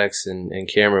practical effects and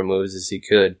camera moves as he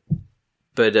could.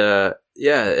 But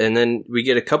and then we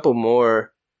get a couple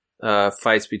more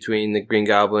fights between the Green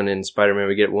Goblin and Spider-Man.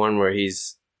 We get one where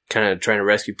he's kind of trying to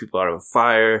rescue people out of a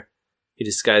fire. He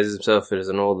disguises himself as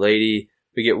an old lady.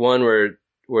 We get one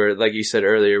where like you said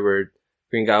earlier, where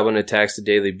Green Goblin attacks the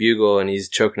Daily Bugle and he's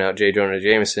choking out J. Jonah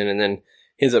Jameson, and then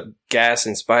he ends up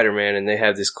gassing Spider-Man, and they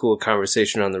have this cool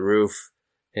conversation on the roof.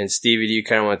 And Stevie, do you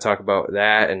kind of want to talk about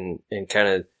that and kind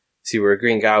of see where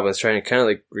Green Goblin's trying to kind of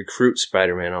like recruit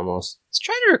Spider-Man almost? He's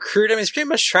trying to recruit him. He's pretty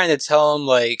much trying to tell him,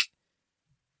 like,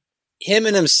 him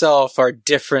and himself are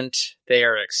different. They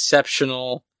are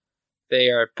exceptional. They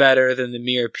are better than the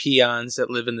mere peons that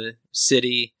live in the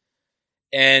city.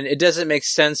 And it doesn't make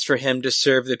sense for him to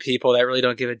serve the people that really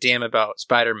don't give a damn about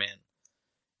Spider-Man.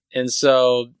 And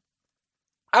so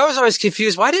I was always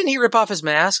confused. Why didn't he rip off his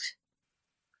mask?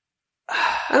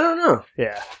 I don't know.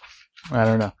 Yeah. I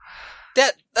don't know.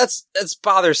 That's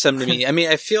bothersome to me. I mean,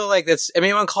 I feel like you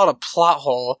want to call it a plot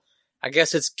hole. I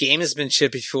guess it's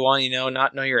gamesmanship if you want,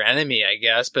 not know your enemy, I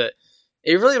guess. But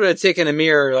it really would have taken a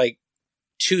mere,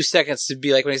 2 seconds to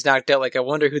be like, when he's knocked out, I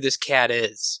wonder who this cat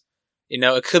is.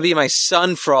 It could be my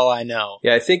son for all I know.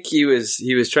 Yeah, I think he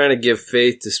was trying to give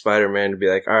faith to Spider-Man to be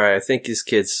like, all right, I think this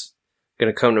kid's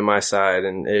gonna come to my side,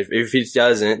 and if he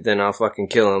doesn't, then I'll fucking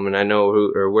kill him, and I know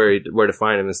who or where to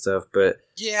find him and stuff. But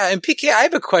yeah, and PK, I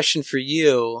have a question for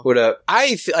you. What up?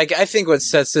 I think what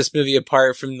sets this movie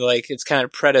apart from its kind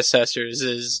of predecessors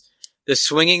is the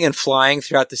swinging and flying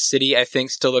throughout the city. I think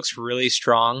still looks really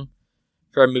strong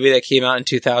for a movie that came out in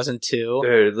 2002.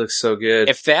 Dude, it looks so good.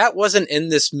 If that wasn't in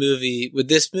this movie, would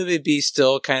this movie be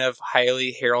still kind of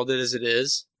highly heralded as it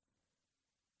is?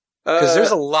 Because there's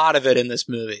a lot of it in this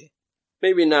movie.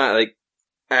 Maybe not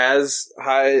as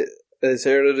high as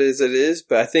heralded as it is,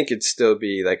 but I think it'd still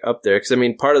be up there. Because I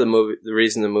mean, part of the movie, the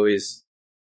reason the movie's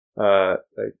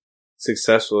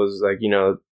successful is I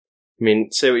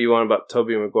mean, say what you want about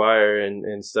Tobey Maguire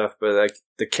and stuff, but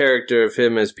the character of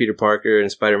him as Peter Parker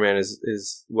and Spider-Man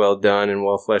is well done and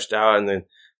well fleshed out, and then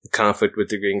the conflict with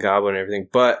the Green Goblin and everything.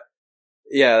 But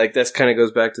yeah, that's kind of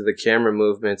goes back to the camera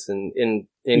movements and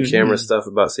in camera stuff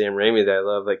about Sam Raimi that I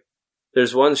love.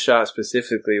 There's one shot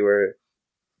specifically where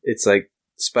it's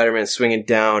Spider-Man swinging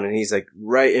down and he's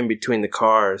right in between the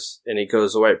cars and he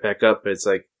goes right back up, but it's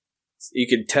you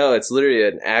can tell it's literally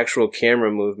an actual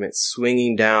camera movement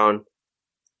swinging down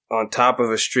on top of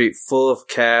a street full of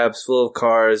cabs, full of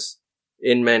cars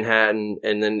in Manhattan,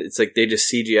 and then it's they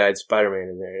just CGI'd Spider-Man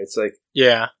in there. It's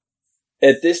yeah.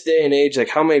 At this day and age,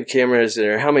 how many cameras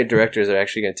or how many directors are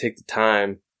actually going to take the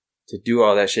time to do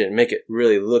all that shit and make it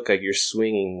really look like you're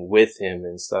swinging with him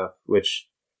and stuff, which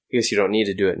I guess you don't need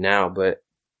to do it now, but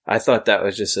I thought that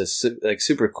was just a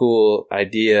super cool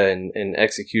idea and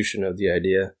execution of the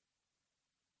idea.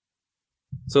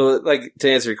 So,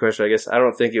 to answer your question, I guess I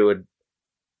don't think it would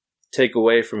take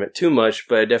away from it too much,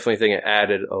 but I definitely think it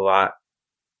added a lot.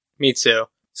 Me too.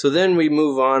 So then we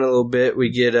move on a little bit. We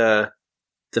get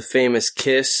the famous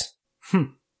kiss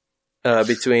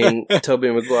between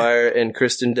Tobey Maguire and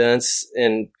Kristen Dunst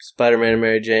and Spider-Man and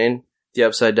Mary Jane. The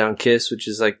upside down kiss, which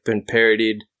has been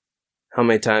parodied how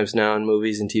many times now in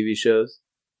movies and TV shows?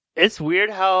 It's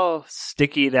weird how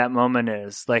sticky that moment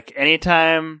is.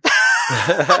 Anytime...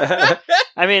 I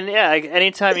mean, yeah,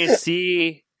 anytime you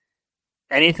see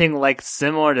anything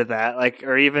similar to that,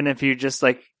 or even if you just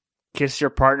kiss your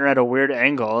partner at a weird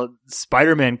angle,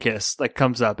 Spider-Man kiss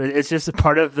comes up. It's just a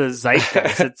part of the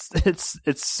zeitgeist.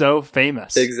 It's so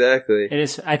famous. Exactly. It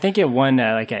is. I think it won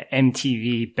a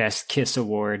MTV Best Kiss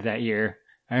Award that year.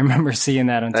 I remember seeing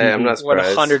that on TV. I'm not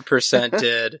surprised. 100%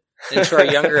 did. And to our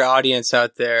younger audience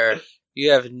out there,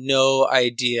 you have no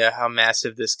idea how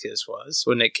massive this kiss was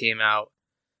when it came out.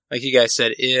 Like you guys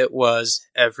said, it was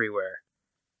everywhere.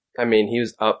 I mean, he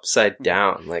was upside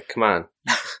down. Come on.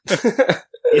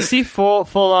 You see full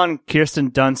on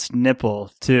Kirsten Dunst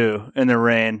nipple, too, in the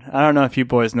rain. I don't know if you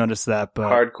boys noticed that, but...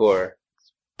 Hardcore.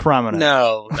 Prominent.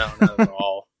 No, not at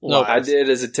all. No, I did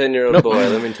as a 10-year-old boy,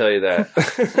 let me tell you that.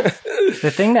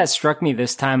 The thing that struck me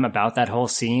this time about that whole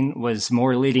scene was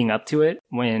more leading up to it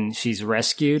when she's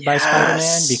rescued by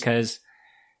Spider-Man, because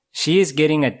she is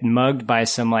getting mugged by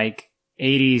some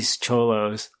 80s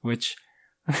cholos, which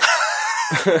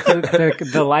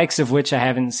the likes of which I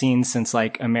haven't seen since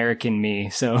American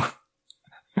Me. So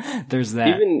there's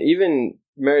that. Even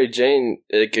Mary Jane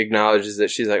acknowledges that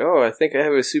she's oh, I think I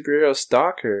have a superhero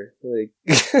stalker.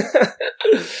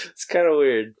 It's kind of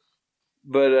weird.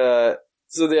 But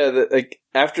so yeah,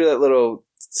 after that little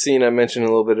scene I mentioned a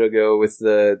little bit ago with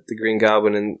the Green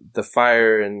Goblin and the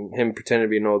fire and him pretending to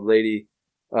be an old lady,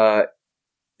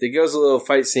 there goes a little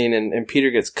fight scene and Peter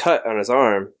gets cut on his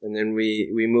arm, and then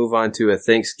we move on to a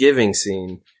Thanksgiving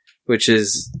scene, which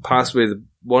is possibly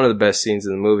one of the best scenes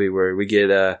in the movie, where we get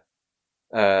a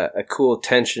cool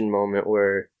tension moment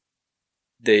where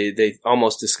they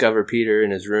almost discover Peter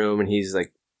in his room, and he's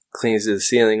cleans to the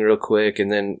ceiling real quick,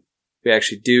 and then we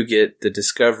actually do get the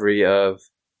discovery of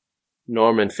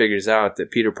Norman figures out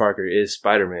that Peter Parker is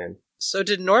Spider-Man. So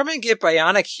did Norman get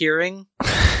bionic hearing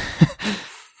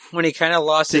when he kind of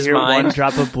lost To his hear mind? one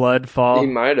drop of blood fall He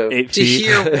might have. 8 To feet.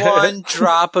 hear one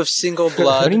drop of single What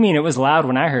blood? do you mean? It was loud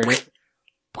when I heard it.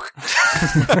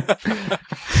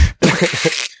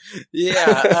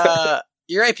 Yeah,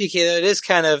 you're right, PK, though. It is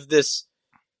kind of this...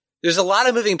 There's a lot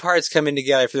of moving parts coming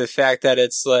together for the fact that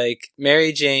it's like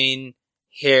Mary Jane,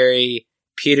 Harry,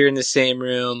 Peter in the same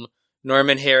room,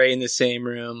 Norman, Harry in the same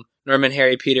room, Norman,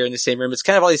 Harry, Peter in the same room. It's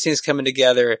kind of all these things coming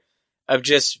together of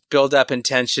just build up and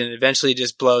tension. Eventually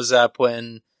just blows up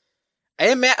when...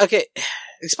 Okay,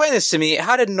 explain this to me.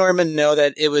 How did Norman know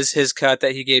that it was his cut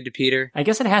that he gave to Peter? I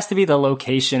guess it has to be the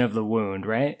location of the wound,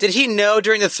 right? Did he know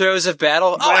during the throes of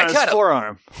battle? Oh, Right I on cut his him!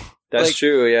 forearm. That's Like,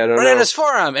 true. Yeah, I don't Right know. on his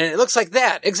forearm, and it looks like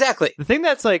that. Exactly. The thing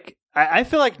that's like, I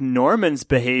feel like Norman's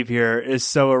behavior is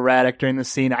so erratic during the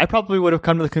scene. I probably would have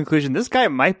come to the conclusion this guy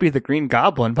might be the Green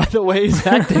Goblin by the way he's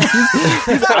acting.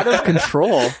 He's out of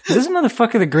control. Is this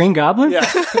motherfucker the Green Goblin? Yeah.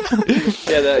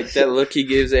 Yeah, that look he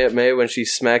gives Aunt May when she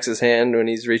smacks his hand when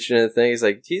he's reaching in the thing. He's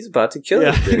like, he's about to kill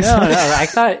Yeah. this bitch. No, I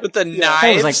thought With the I thought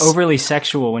it was knives. like overly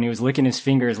sexual when he was licking his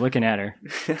fingers looking at her.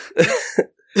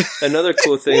 Another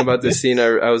cool thing about this scene,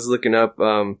 I was looking up,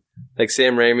 like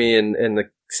Sam Raimi and the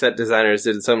set designers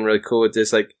did something really cool with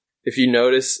this. Like, if you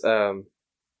notice,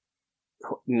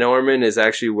 Norman is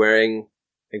actually wearing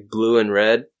like blue and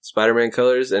red Spider-Man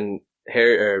colors, and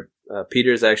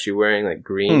Peter's actually wearing like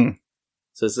green.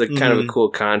 So it's like kind of a cool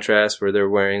contrast where they're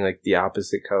wearing like the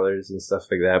opposite colors and stuff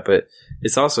like that. But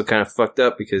it's also kind of fucked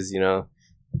up because, you know,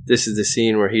 this is the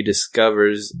scene where he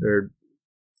discovers or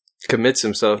commits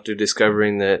himself to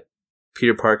discovering that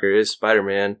Peter Parker is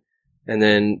Spider-Man. And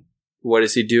then what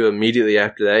does he do immediately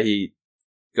after that? He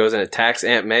goes and attacks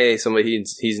Aunt May, somebody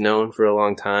he's known for a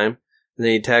long time. And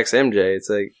then he attacks MJ. It's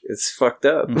like, it's fucked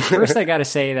up. First, I gotta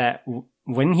say that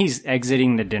when he's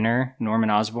exiting the dinner,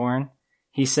 Norman Osborn,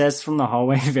 he says from the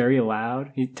hallway very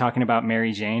loud, he's talking about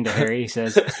Mary Jane to Harry, he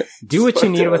says, do what you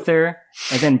need with her,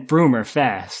 and then broom her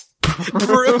fast.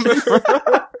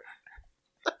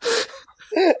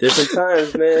 Different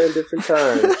times, man. Different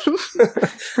times.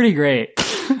 It's pretty great.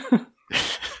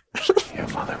 Your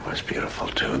mother was beautiful,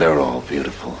 too. They're all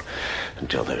beautiful.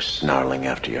 Until they're snarling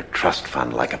after your trust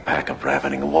fund like a pack of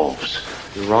ravening wolves.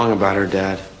 You're wrong about her,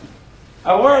 Dad.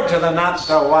 A word to the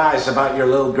not-so-wise about your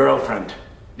little girlfriend.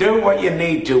 Do what you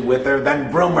need to with her,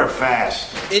 then broom her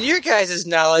fast. In your guys'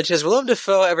 knowledge, has Willem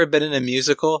Dafoe ever been in a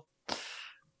musical?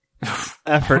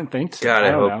 Effort. God,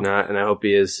 I hope not, and I hope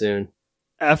he is soon.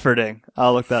 Efforting.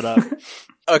 I'll look that up.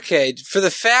 Okay, for the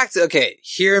fact,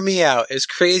 hear me out. As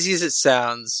crazy as it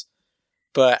sounds,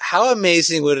 but how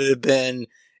amazing would it have been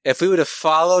if we would have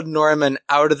followed Norman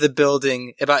out of the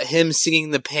building about him singing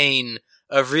the pain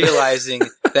of realizing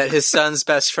that his son's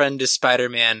best friend is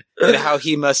Spider-Man and how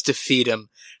he must defeat him.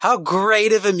 How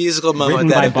great of a musical moment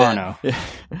Written would by that have been.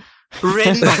 Bono.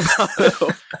 Written by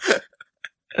Bono.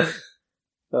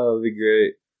 Oh, it'd be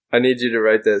great. I need you to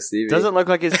write that, Stevie. Doesn't look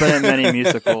like he's been in many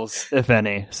musicals, if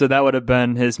any. So that would have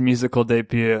been his musical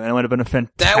debut, and it would have been a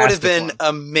fantastic That would have been one.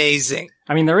 amazing.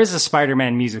 I mean, there is a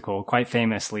Spider-Man musical, quite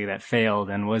famously, that failed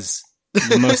and was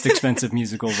the most expensive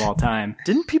musical of all time.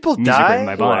 Didn't people Music die written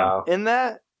by Bono. in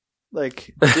that?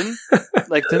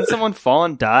 Didn't someone fall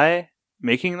and die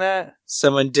making that?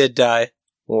 Someone did die.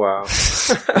 Wow.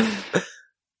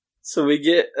 So we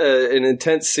get an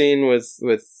intense scene with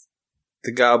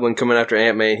the Goblin coming after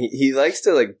Aunt May. He likes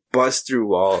to like bust through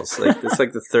walls. Like it's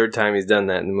like the third time he's done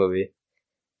that in the movie.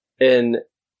 And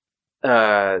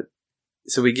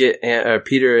so we get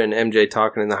Peter and MJ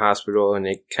talking in the hospital, and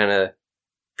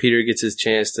Peter gets his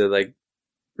chance to like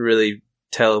really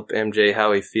tell MJ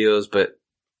how he feels, but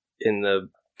in the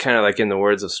kind of like in the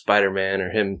words of Spider-Man, or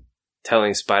him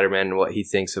telling Spider-Man what he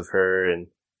thinks of her, and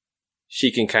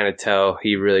she can kind of tell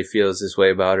he really feels this way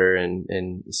about her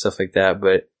and stuff like that.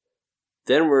 But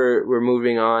then we're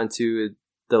moving on to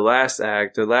the last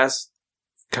act, the last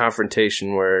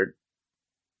confrontation, where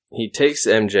he takes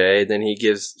MJ, then he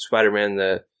gives Spider-Man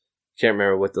can't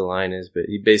remember what the line is, but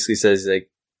he basically says like,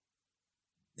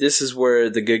 this is where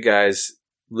the good guys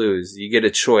lose. You get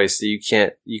a choice. You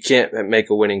can't make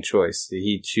a winning choice.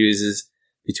 He chooses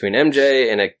between MJ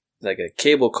and a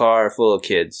cable car full of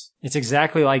kids. It's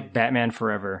exactly like Batman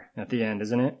Forever at the end,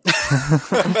 isn't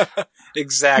it?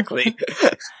 Exactly.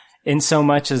 In so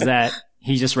much as that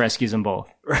he just rescues them both.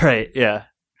 Right, yeah.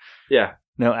 Yeah.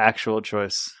 No actual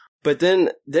choice. But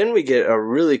then we get a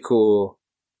really cool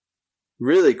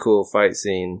fight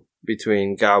scene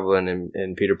between Goblin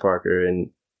and Peter Parker.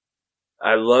 And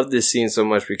I love this scene so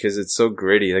much because it's so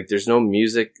gritty. Like, there's no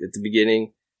music at the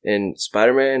beginning, and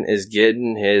Spider-Man is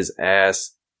getting his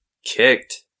ass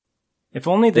kicked. If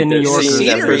only the New York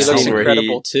scenery looks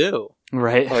incredible too.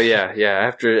 Right? Oh yeah.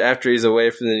 After he's away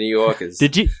from the New Yorkers.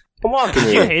 Did you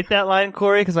you hate that line,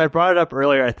 Corey? Because I brought it up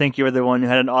earlier. I think you were the one who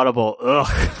had an audible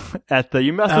ugh at the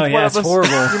you messed with one of us. It's horrible.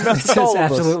 You messed with all It's of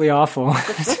us. absolutely awful.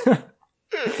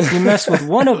 You mess with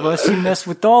one of us, you mess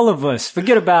with all of us.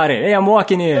 Forget about it. Hey, I'm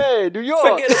walking in. Hey, New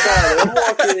York. Forget about it. I'm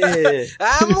walking in.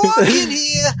 I'm walking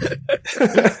here.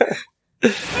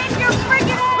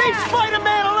 Leave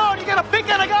Spider-Man alone! You got a big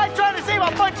gun guy trying to save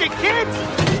a bunch of kids?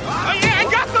 Oh, yeah, I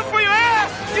got something for your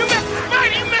ass. You mess with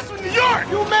mine, you mess with New York.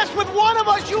 You mess with one of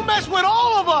us, you mess with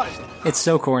all of us! It's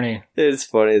so corny. It's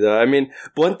funny though. I mean,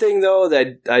 one thing though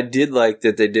that I did like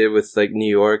that they did with like New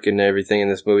York and everything in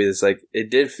this movie is like it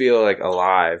did feel like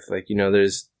alive. Like, you know,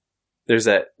 there's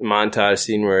that montage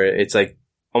scene where it's like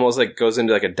almost like goes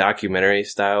into like a documentary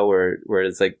style where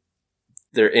it's like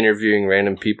they're interviewing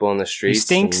random people on the He streets.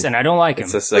 stinks, and I don't like him.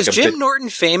 Just like Was Jim Norton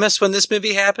famous when this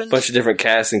movie happened? bunch of different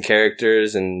casts and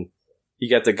characters, and you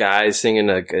got the guys singing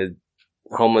like a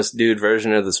homeless dude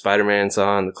version of the Spider-Man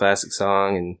song, the classic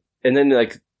song, and then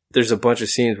like there's a bunch of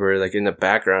scenes where like in the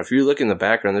background, if you look in the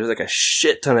background, there's like a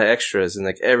shit ton of extras in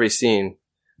like every scene,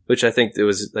 which I think it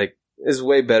was like is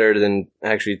way better than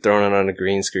actually throwing it on a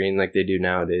green screen like they do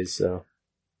nowadays. So,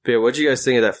 but yeah, what'd you guys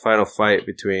think of that final fight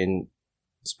between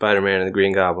Spider-Man and the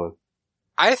Green Goblin?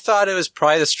 I thought it was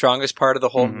probably the strongest part of the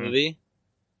whole movie.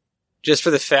 Just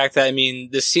for the fact that, I mean,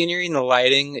 the scenery and the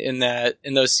lighting in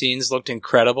those scenes looked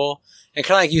incredible. And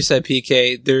kind of like you said,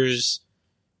 PK, there's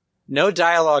no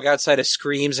dialogue outside of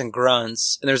screams and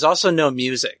grunts, and there's also no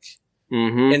music.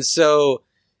 Mm-hmm. And so,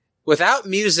 without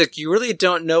music, you really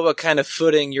don't know what kind of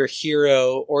footing your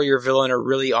hero or your villain are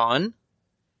really on.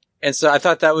 And so I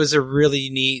thought that was a really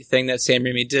neat thing that Sam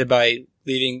Raimi did by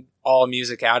leaving all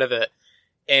music out of it.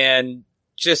 And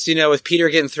just, you know, with Peter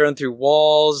getting thrown through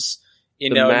walls, you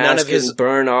The know, mask none of his getting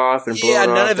burned off and blown none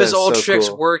off, of his that's old so tricks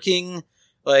cool. working.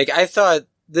 Like, I thought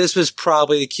this was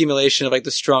probably the accumulation of like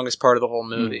the strongest part of the whole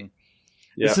movie.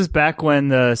 This is back when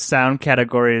the sound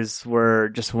categories were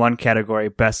just one category,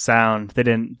 best sound. They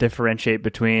didn't differentiate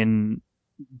between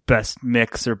best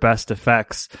mix or best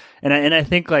effects. And I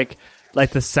think like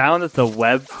the sound that the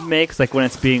web makes, like when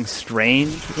it's being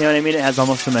strained, you know what I mean? It has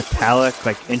almost a metallic,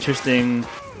 like interesting,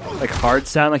 like hard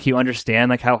sound, like you understand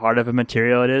like how hard of a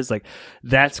material it is. Like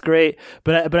that's great.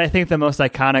 But I think the most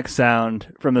iconic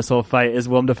sound from this whole fight is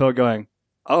Willem Dafoe going,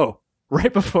 "Oh,"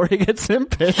 right before he gets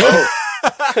impaled.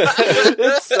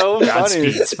 It's so funny.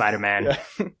 Godspeed, Spider-Man.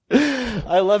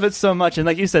 I love it so much, and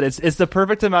like you said, it's the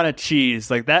perfect amount of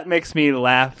cheese. Like that makes me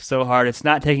laugh so hard. It's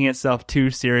not taking itself too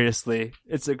seriously.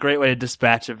 It's a great way to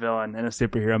dispatch a villain in a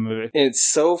superhero movie. And it's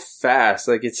so fast.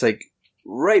 Like it's like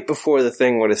right before the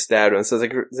Thing would have stabbed him. So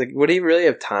it's like would he really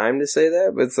have time to say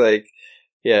that? But it's like,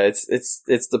 yeah, it's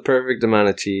the perfect amount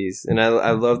of cheese. And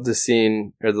I love the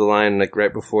scene or the line like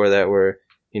right before that where,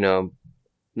 you know,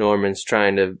 Norman's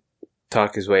trying to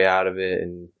talk his way out of it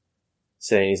and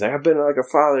saying he's like, I've been like a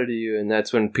father to you. And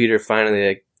that's when Peter finally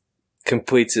like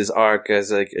completes his arc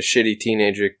as like a shitty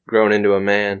teenager grown into a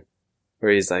man,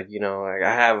 where he's like, you know, like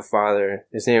I have a father.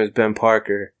 His name is Ben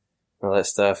Parker. All that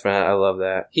stuff. And I love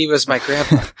that. He was my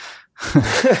grandpa.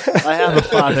 I have a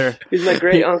father. He's my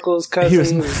great uncle's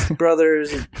cousin,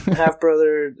 brother's half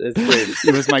brother. It's great.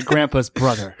 He was my grandpa's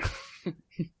brother.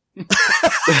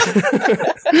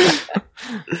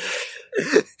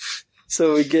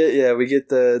 So we get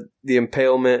the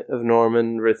impalement of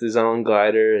Norman with his own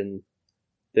glider, and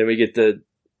then we get the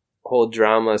whole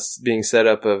drama being set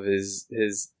up of his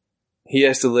he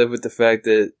has to live with the fact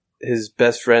that his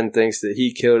best friend thinks that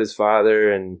he killed his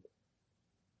father, and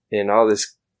all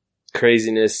this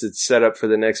craziness that's set up for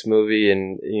the next movie.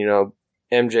 And you know,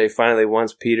 MJ finally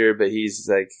wants Peter, but he's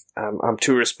like, I'm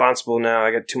too responsible now.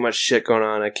 I got too much shit going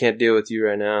on. I can't deal with you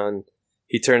right now. And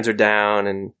he turns her down,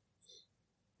 and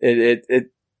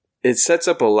it sets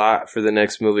up a lot for the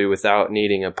next movie without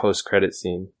needing a post-credit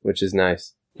scene, which is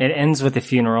nice. It ends with a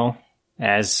funeral,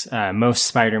 as most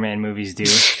Spider-Man movies do.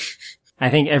 I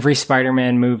think every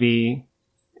Spider-Man movie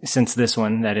since this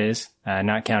one, that is,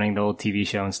 not counting the old TV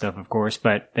show and stuff, of course,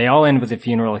 but they all end with a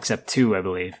funeral except two, I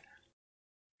believe.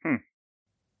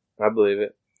 I believe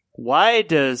it. Why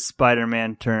does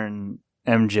Spider-Man turn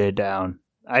MJ down?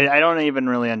 I don't even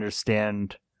really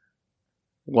understand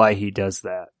why he does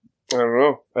that. I don't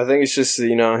know. I think it's just,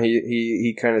 you know,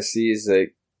 he kind of sees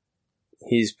like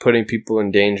he's putting people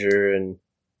in danger, and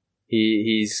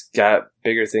he's got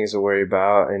bigger things to worry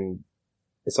about, and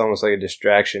it's almost like a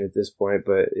distraction at this point.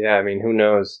 But yeah, I mean, who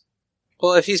knows?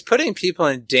 Well, if he's putting people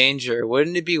in danger,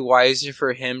 wouldn't it be wiser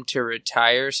for him to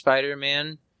retire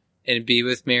Spider-Man and be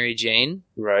with Mary Jane?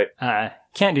 Right.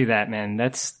 Can't do that, man.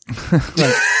 That's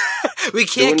we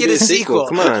can't get a sequel.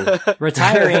 Come on.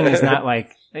 Retiring is not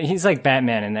like he's like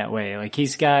Batman in that way. Like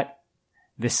he's got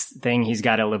this thing he's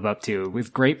got to live up to.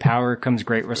 With great power comes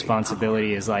great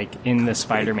responsibility is like in the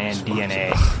Spider-Man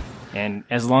DNA. And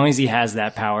as long as he has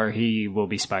that power, he will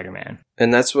be Spider-Man.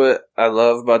 And that's what I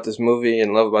love about this movie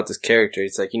and love about this character.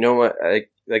 It's like, you know what,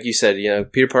 like you said,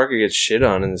 Peter Parker gets shit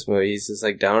on in this movie. He's just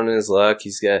like down in his luck.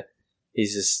 He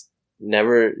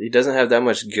doesn't have that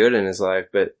much good in his life,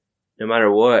 but no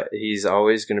matter what, he's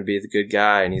always going to be the good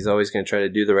guy and he's always going to try to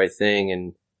do the right thing.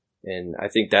 And I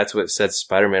think that's what sets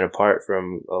Spider-Man apart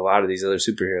from a lot of these other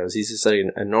superheroes. He's just like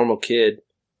a normal kid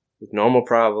with normal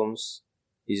problems.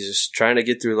 He's just trying to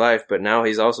get through life, but now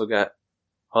he's also got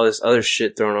all this other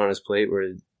shit thrown on his plate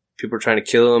where people are trying to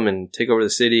kill him and take over the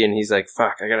city, and he's like,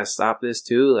 fuck, I gotta stop this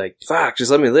too? Like, fuck, just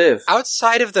let me live.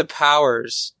 Outside of the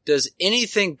powers, does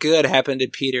anything good happen to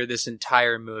Peter this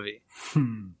entire movie?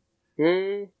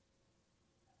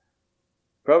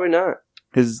 Probably not.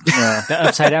 The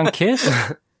upside down kiss?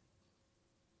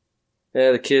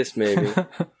 Yeah, the kiss maybe.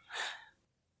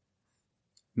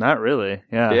 Not really.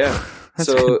 Yeah. Yeah. That's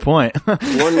a good point.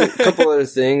 Couple other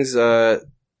things. Do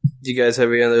you guys have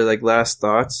any other last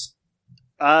thoughts?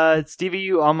 Stevie,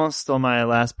 you almost stole my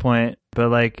last point,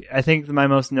 but I think my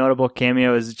most notable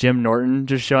cameo is Jim Norton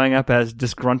just showing up as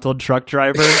disgruntled truck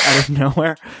driver out of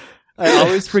nowhere. I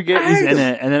always forget he's in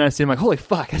it, and then I see him like, holy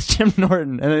fuck, it's Jim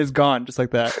Norton, and then he's gone just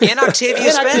like that. And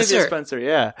Octavia Spencer.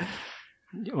 Yeah.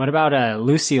 What about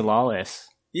Lucy Lawless?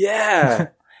 Yeah.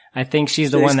 I think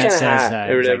she's the one that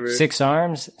says 6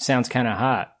 arms sounds kind of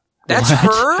hot. That's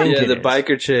her? Yeah, the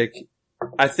biker chick.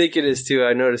 I think it is too.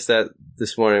 I noticed that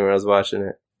this morning when I was watching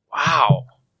it. Wow.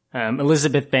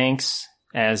 Elizabeth Banks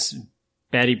as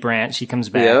Betty Brant. She comes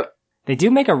back. Yep. They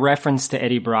do make a reference to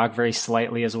Eddie Brock very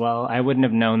slightly as well. I wouldn't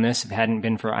have known this if it hadn't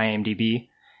been for IMDb.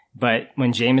 But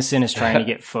when Jameson is trying to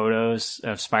get photos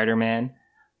of Spider-Man,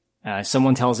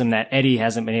 someone tells him that Eddie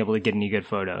hasn't been able to get any good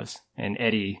photos. And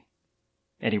Eddie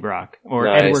Brock, or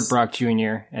nice. Edward Brock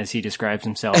Jr., as he describes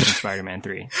himself in Spider-Man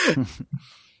 3.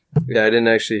 Yeah, I didn't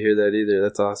actually hear that either.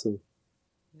 That's awesome.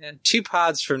 Yeah, 2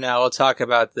 pods from now, we'll talk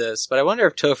about this, but I wonder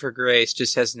if Topher Grace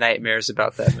just has nightmares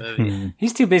about that movie.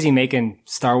 He's too busy making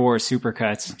Star Wars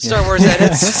supercuts. Star Wars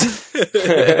edits.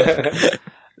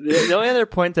 The only other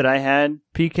point that I had,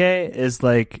 PK, is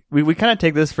we kind of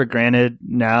take this for granted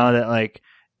now that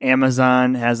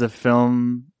Amazon has a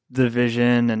film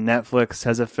division and Netflix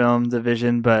has a film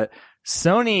division, but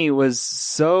Sony was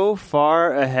so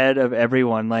far ahead of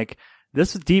everyone.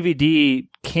 This DVD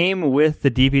came with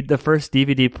the first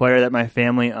DVD player that my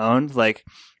family owned.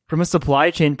 From a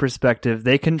supply chain perspective,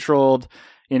 they controlled,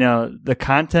 the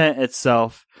content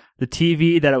itself, the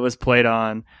TV that it was played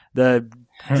on, the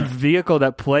vehicle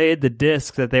that played the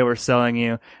disc that they were selling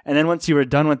you. And then once you were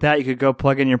done with that, you could go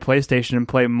plug in your PlayStation and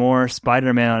play more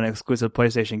Spider-Man on an exclusive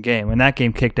PlayStation game. And that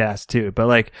game kicked ass too.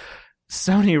 But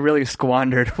Sony really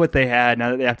squandered what they had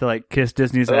now that they have to kiss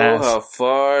Disney's ass. Oh, how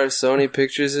far Sony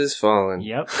Pictures has fallen.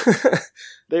 Yep.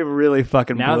 They really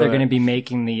fucking Now blew they're it. going to be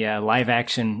making the live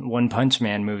action One Punch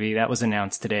Man movie. That was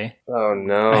announced today. Oh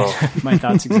no. My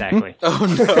thoughts exactly. Oh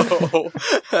no.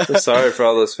 I'm sorry for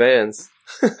all those fans.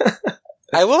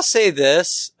 I will say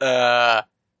this, I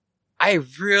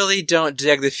really don't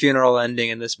dig the funeral ending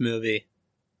in this movie.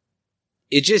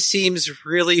 It just seems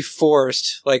really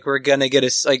forced, we're gonna get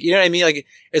you know what I mean?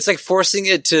 It's forcing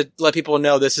it to let people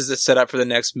know this is the setup for the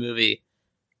next movie.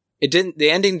 The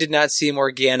ending did not seem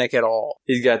organic at all.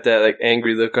 He's got that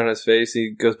angry look on his face. He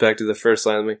goes back to the first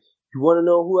line, you wanna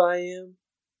know who I am?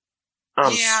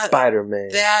 I'm Spider-Man.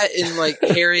 That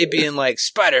and Harry being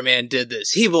Spider-Man did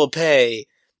this, he will pay.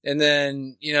 And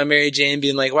then, Mary Jane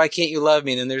being why can't you love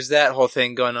me? And then there's that whole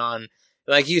thing going on.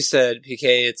 Like you said,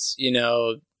 PK, it's,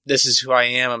 this is who I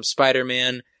am. I'm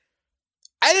Spider-Man.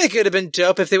 I think it would have been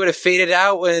dope if they would have faded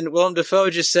out when Willem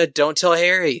Dafoe just said, don't tell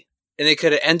Harry. And they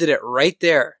could have ended it right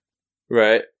there.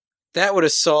 Right. That would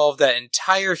have solved that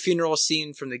entire funeral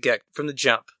scene from the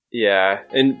jump. Yeah.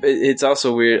 And it's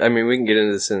also weird. I mean, we can get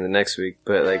into this in the next week,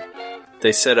 but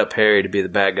they set up Harry to be the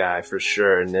bad guy for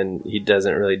sure, and then he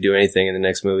doesn't really do anything in the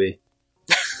next movie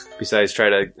besides try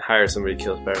to hire somebody to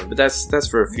kill Spider-Man. But that's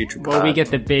for a future pod. Well, we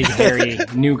get the big hairy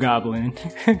new Goblin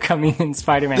coming in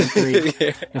Spider-Man 3.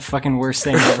 Yeah. The fucking worst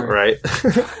thing ever. Right.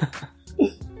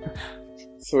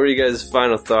 So what are you guys'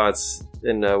 final thoughts?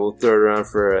 And we'll throw it around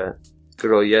for a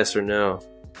good old yes or no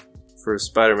for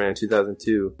Spider-Man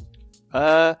 2002.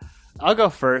 I'll go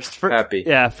first. Happy.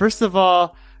 Yeah, first of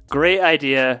all, great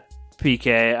idea.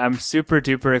 PK. I'm super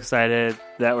duper excited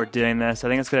that we're doing this. I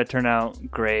think it's going to turn out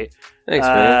great. Thanks,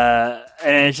 man.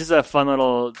 And it's just a fun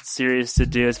little series to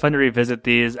do. It's fun to revisit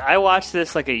these. I watched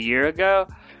this like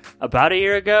about a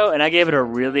year ago, and I gave it a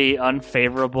really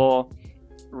unfavorable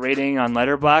rating on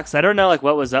Letterboxd. I don't know like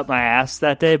what was up my ass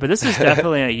that day, but this is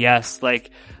definitely a yes.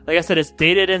 Like I said, it's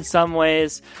dated in some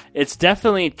ways. It's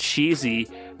definitely cheesy,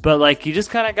 but like you just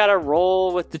kind of gotta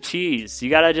roll with the cheese. You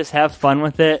gotta just have fun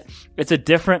with it. It's a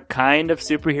different kind of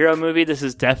superhero movie. This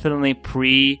is definitely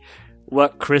pre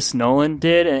what Chris Nolan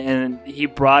did, and he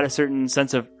brought a certain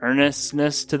sense of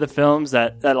earnestness to the films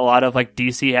that a lot of like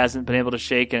DC hasn't been able to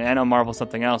shake, and I know Marvel's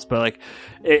something else, but like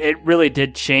it really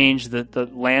did change the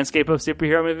landscape of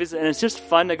superhero movies, and it's just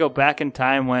fun to go back in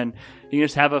time when you can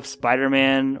just have a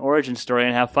Spider-Man origin story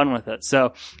and have fun with it.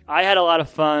 So I had a lot of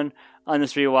fun on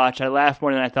this rewatch. I laughed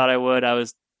more than I thought I would. I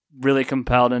was really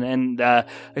compelled, and like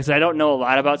I said, I don't know a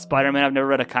lot about Spider-Man. I've never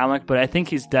read a comic, but I think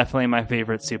he's definitely my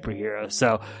favorite superhero.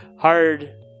 So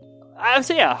I would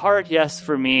say hard yes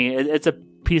for me. It's a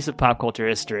piece of pop culture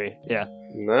history. Yeah.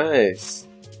 Nice.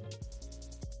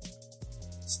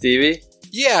 Stevie?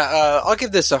 Yeah, I'll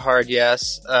give this a hard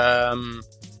yes.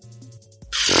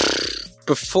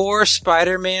 Before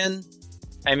Spider-Man,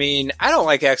 I mean, I don't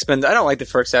like X-Men. I don't like the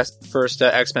first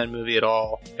X-Men movie at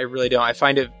all. I really don't. I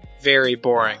find it very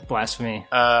boring. Blasphemy.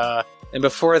 And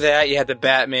before that, you had the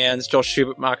Batmans, Joel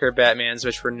Schumacher Batmans,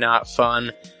 which were not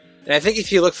fun. And I think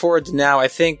if you look forward to now, I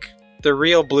think the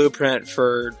real blueprint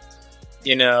for,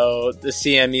 the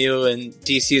CMU and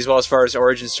DC as far as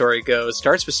origin story goes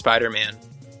starts with Spider-Man.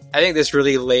 I think this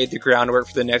really laid the groundwork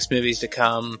for the next movies to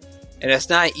come. And it's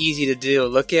not easy to do.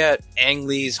 Look at Ang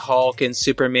Lee's Hulk and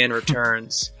Superman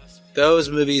Returns. Those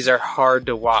movies are hard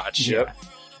to watch. Yep.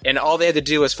 And all they had to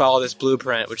do was follow this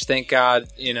blueprint, which thank God,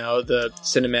 the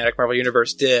cinematic Marvel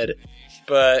Universe did.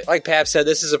 But like Pap said,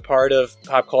 this is a part of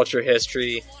pop culture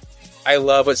history. I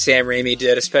love what Sam Raimi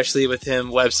did, especially with him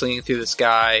web-slinging through the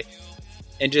sky.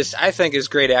 And I think it's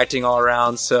great acting all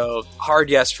around, so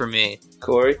hard yes for me.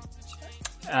 Corey?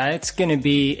 It's going to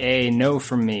be a no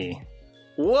from me.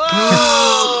 Whoa!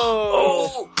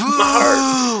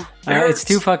 Oh, it's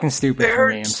too fucking stupid for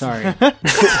me. I'm sorry.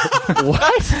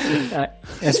 What?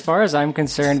 As far as I'm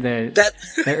concerned, the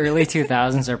early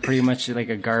 2000s are pretty much like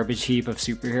a garbage heap of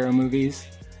superhero movies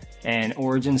and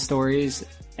origin stories.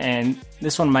 And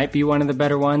this one might be one of the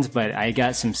better ones, but I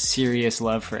got some serious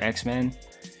love for X-Men.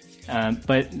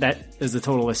 But that is the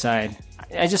total aside.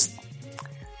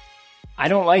 I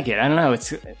don't like it. I don't know.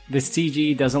 The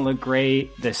CG doesn't look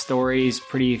great. The story's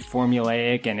pretty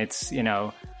formulaic, and it's,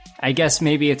 I guess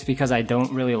maybe it's because I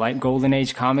don't really like Golden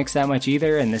Age comics that much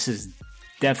either, and this is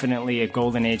definitely a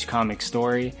Golden Age comic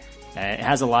story. It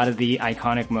has a lot of the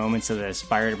iconic moments of the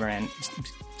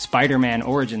Spider-Man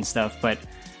origin stuff, but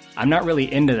I'm not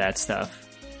really into that stuff.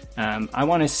 I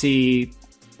want to see,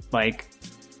 like,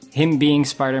 him being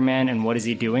Spider-Man and what is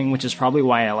he doing, which is probably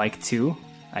why I like 2.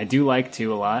 I do like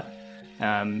 2 a lot.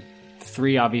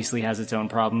 3 obviously has its own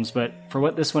problems, but for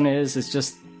what this one is,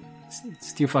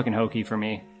 it's too fucking hokey for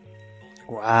me.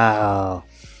 Wow.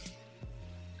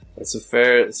 It's a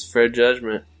fair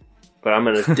judgment, but I'm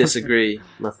going to disagree,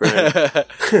 my friend.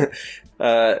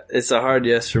 It's a hard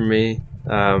yes for me.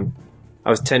 I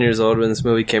was 10 years old when this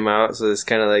movie came out, so this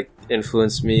kind of like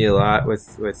influenced me a lot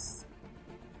with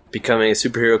becoming a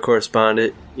superhero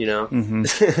correspondent, Mm-hmm.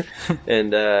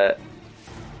 And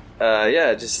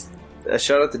just a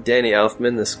shout out to Danny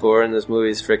Elfman. The score in this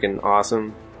movie is freaking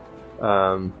awesome.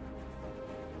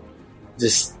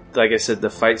 Just like I said, the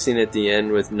fight scene at the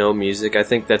end with no music, I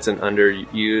think that's an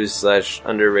underused /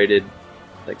 underrated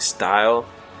like style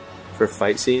for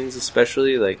fight scenes,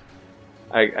 especially. Like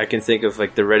I can think of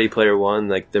like the Ready Player One,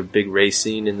 like the big race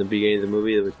scene in the beginning of the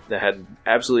movie that had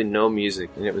absolutely no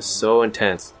music, and it was so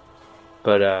intense.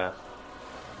 But I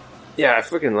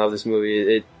freaking love this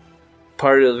movie.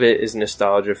 Part of it is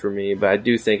nostalgia for me, but I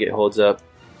do think it holds up.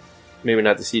 Maybe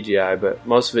not the CGI, but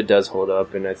most of it does hold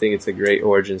up, and I think it's a great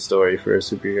origin story for a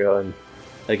superhero. And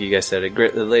like you guys said,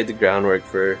 it laid the groundwork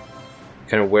for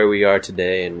kind of where we are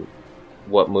today and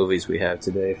what movies we have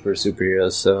today for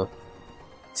superheroes. So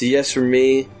it's a yes for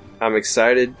me. I'm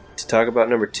excited to talk about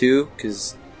number 2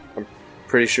 because I'm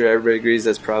pretty sure everybody agrees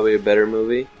that's probably a better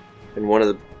movie and one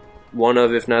of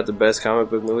if not the best comic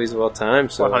book movies of all time.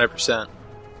 So 100%.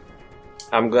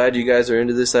 I'm glad you guys are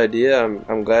into this idea.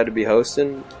 I'm glad to be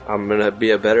hosting. I'm going to be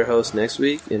a better host next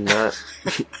week and not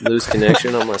lose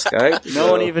connection on my Skype.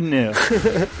 No one even knew.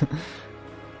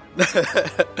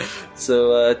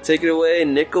 So take it away,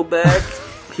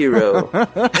 Nickelback Hero.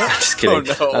 Just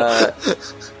kidding. Oh, no.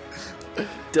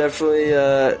 Definitely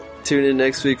tune in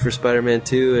next week for Spider-Man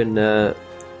 2, and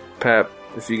Pap,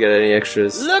 if you got any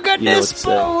extras. Look at this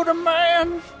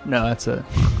Spider-Man! No, that's it.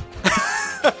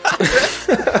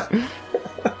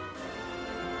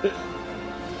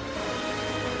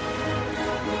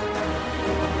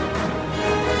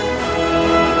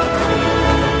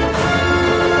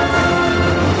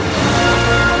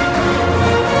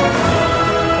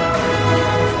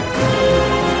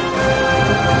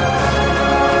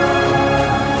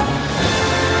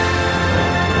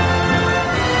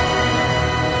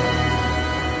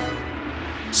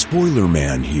 Spoiler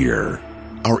Man here.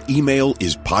 Our email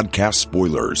is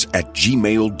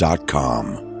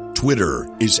podcastspoilers@gmail.com. Twitter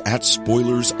is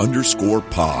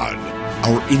 @spoilers_pod.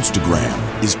 Our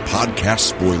Instagram is Podcast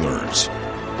Spoilers.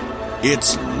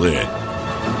 It's lit.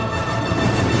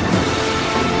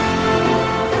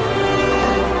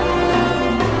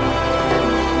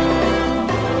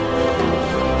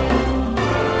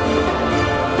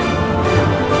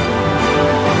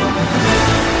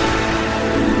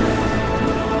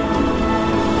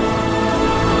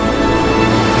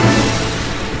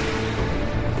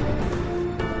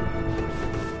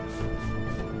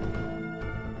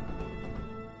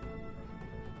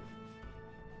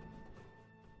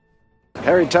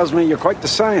 Harry tells me you're quite the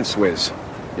science whiz.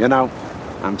 You know,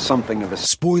 I'm something of a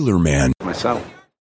Spoiler Man myself.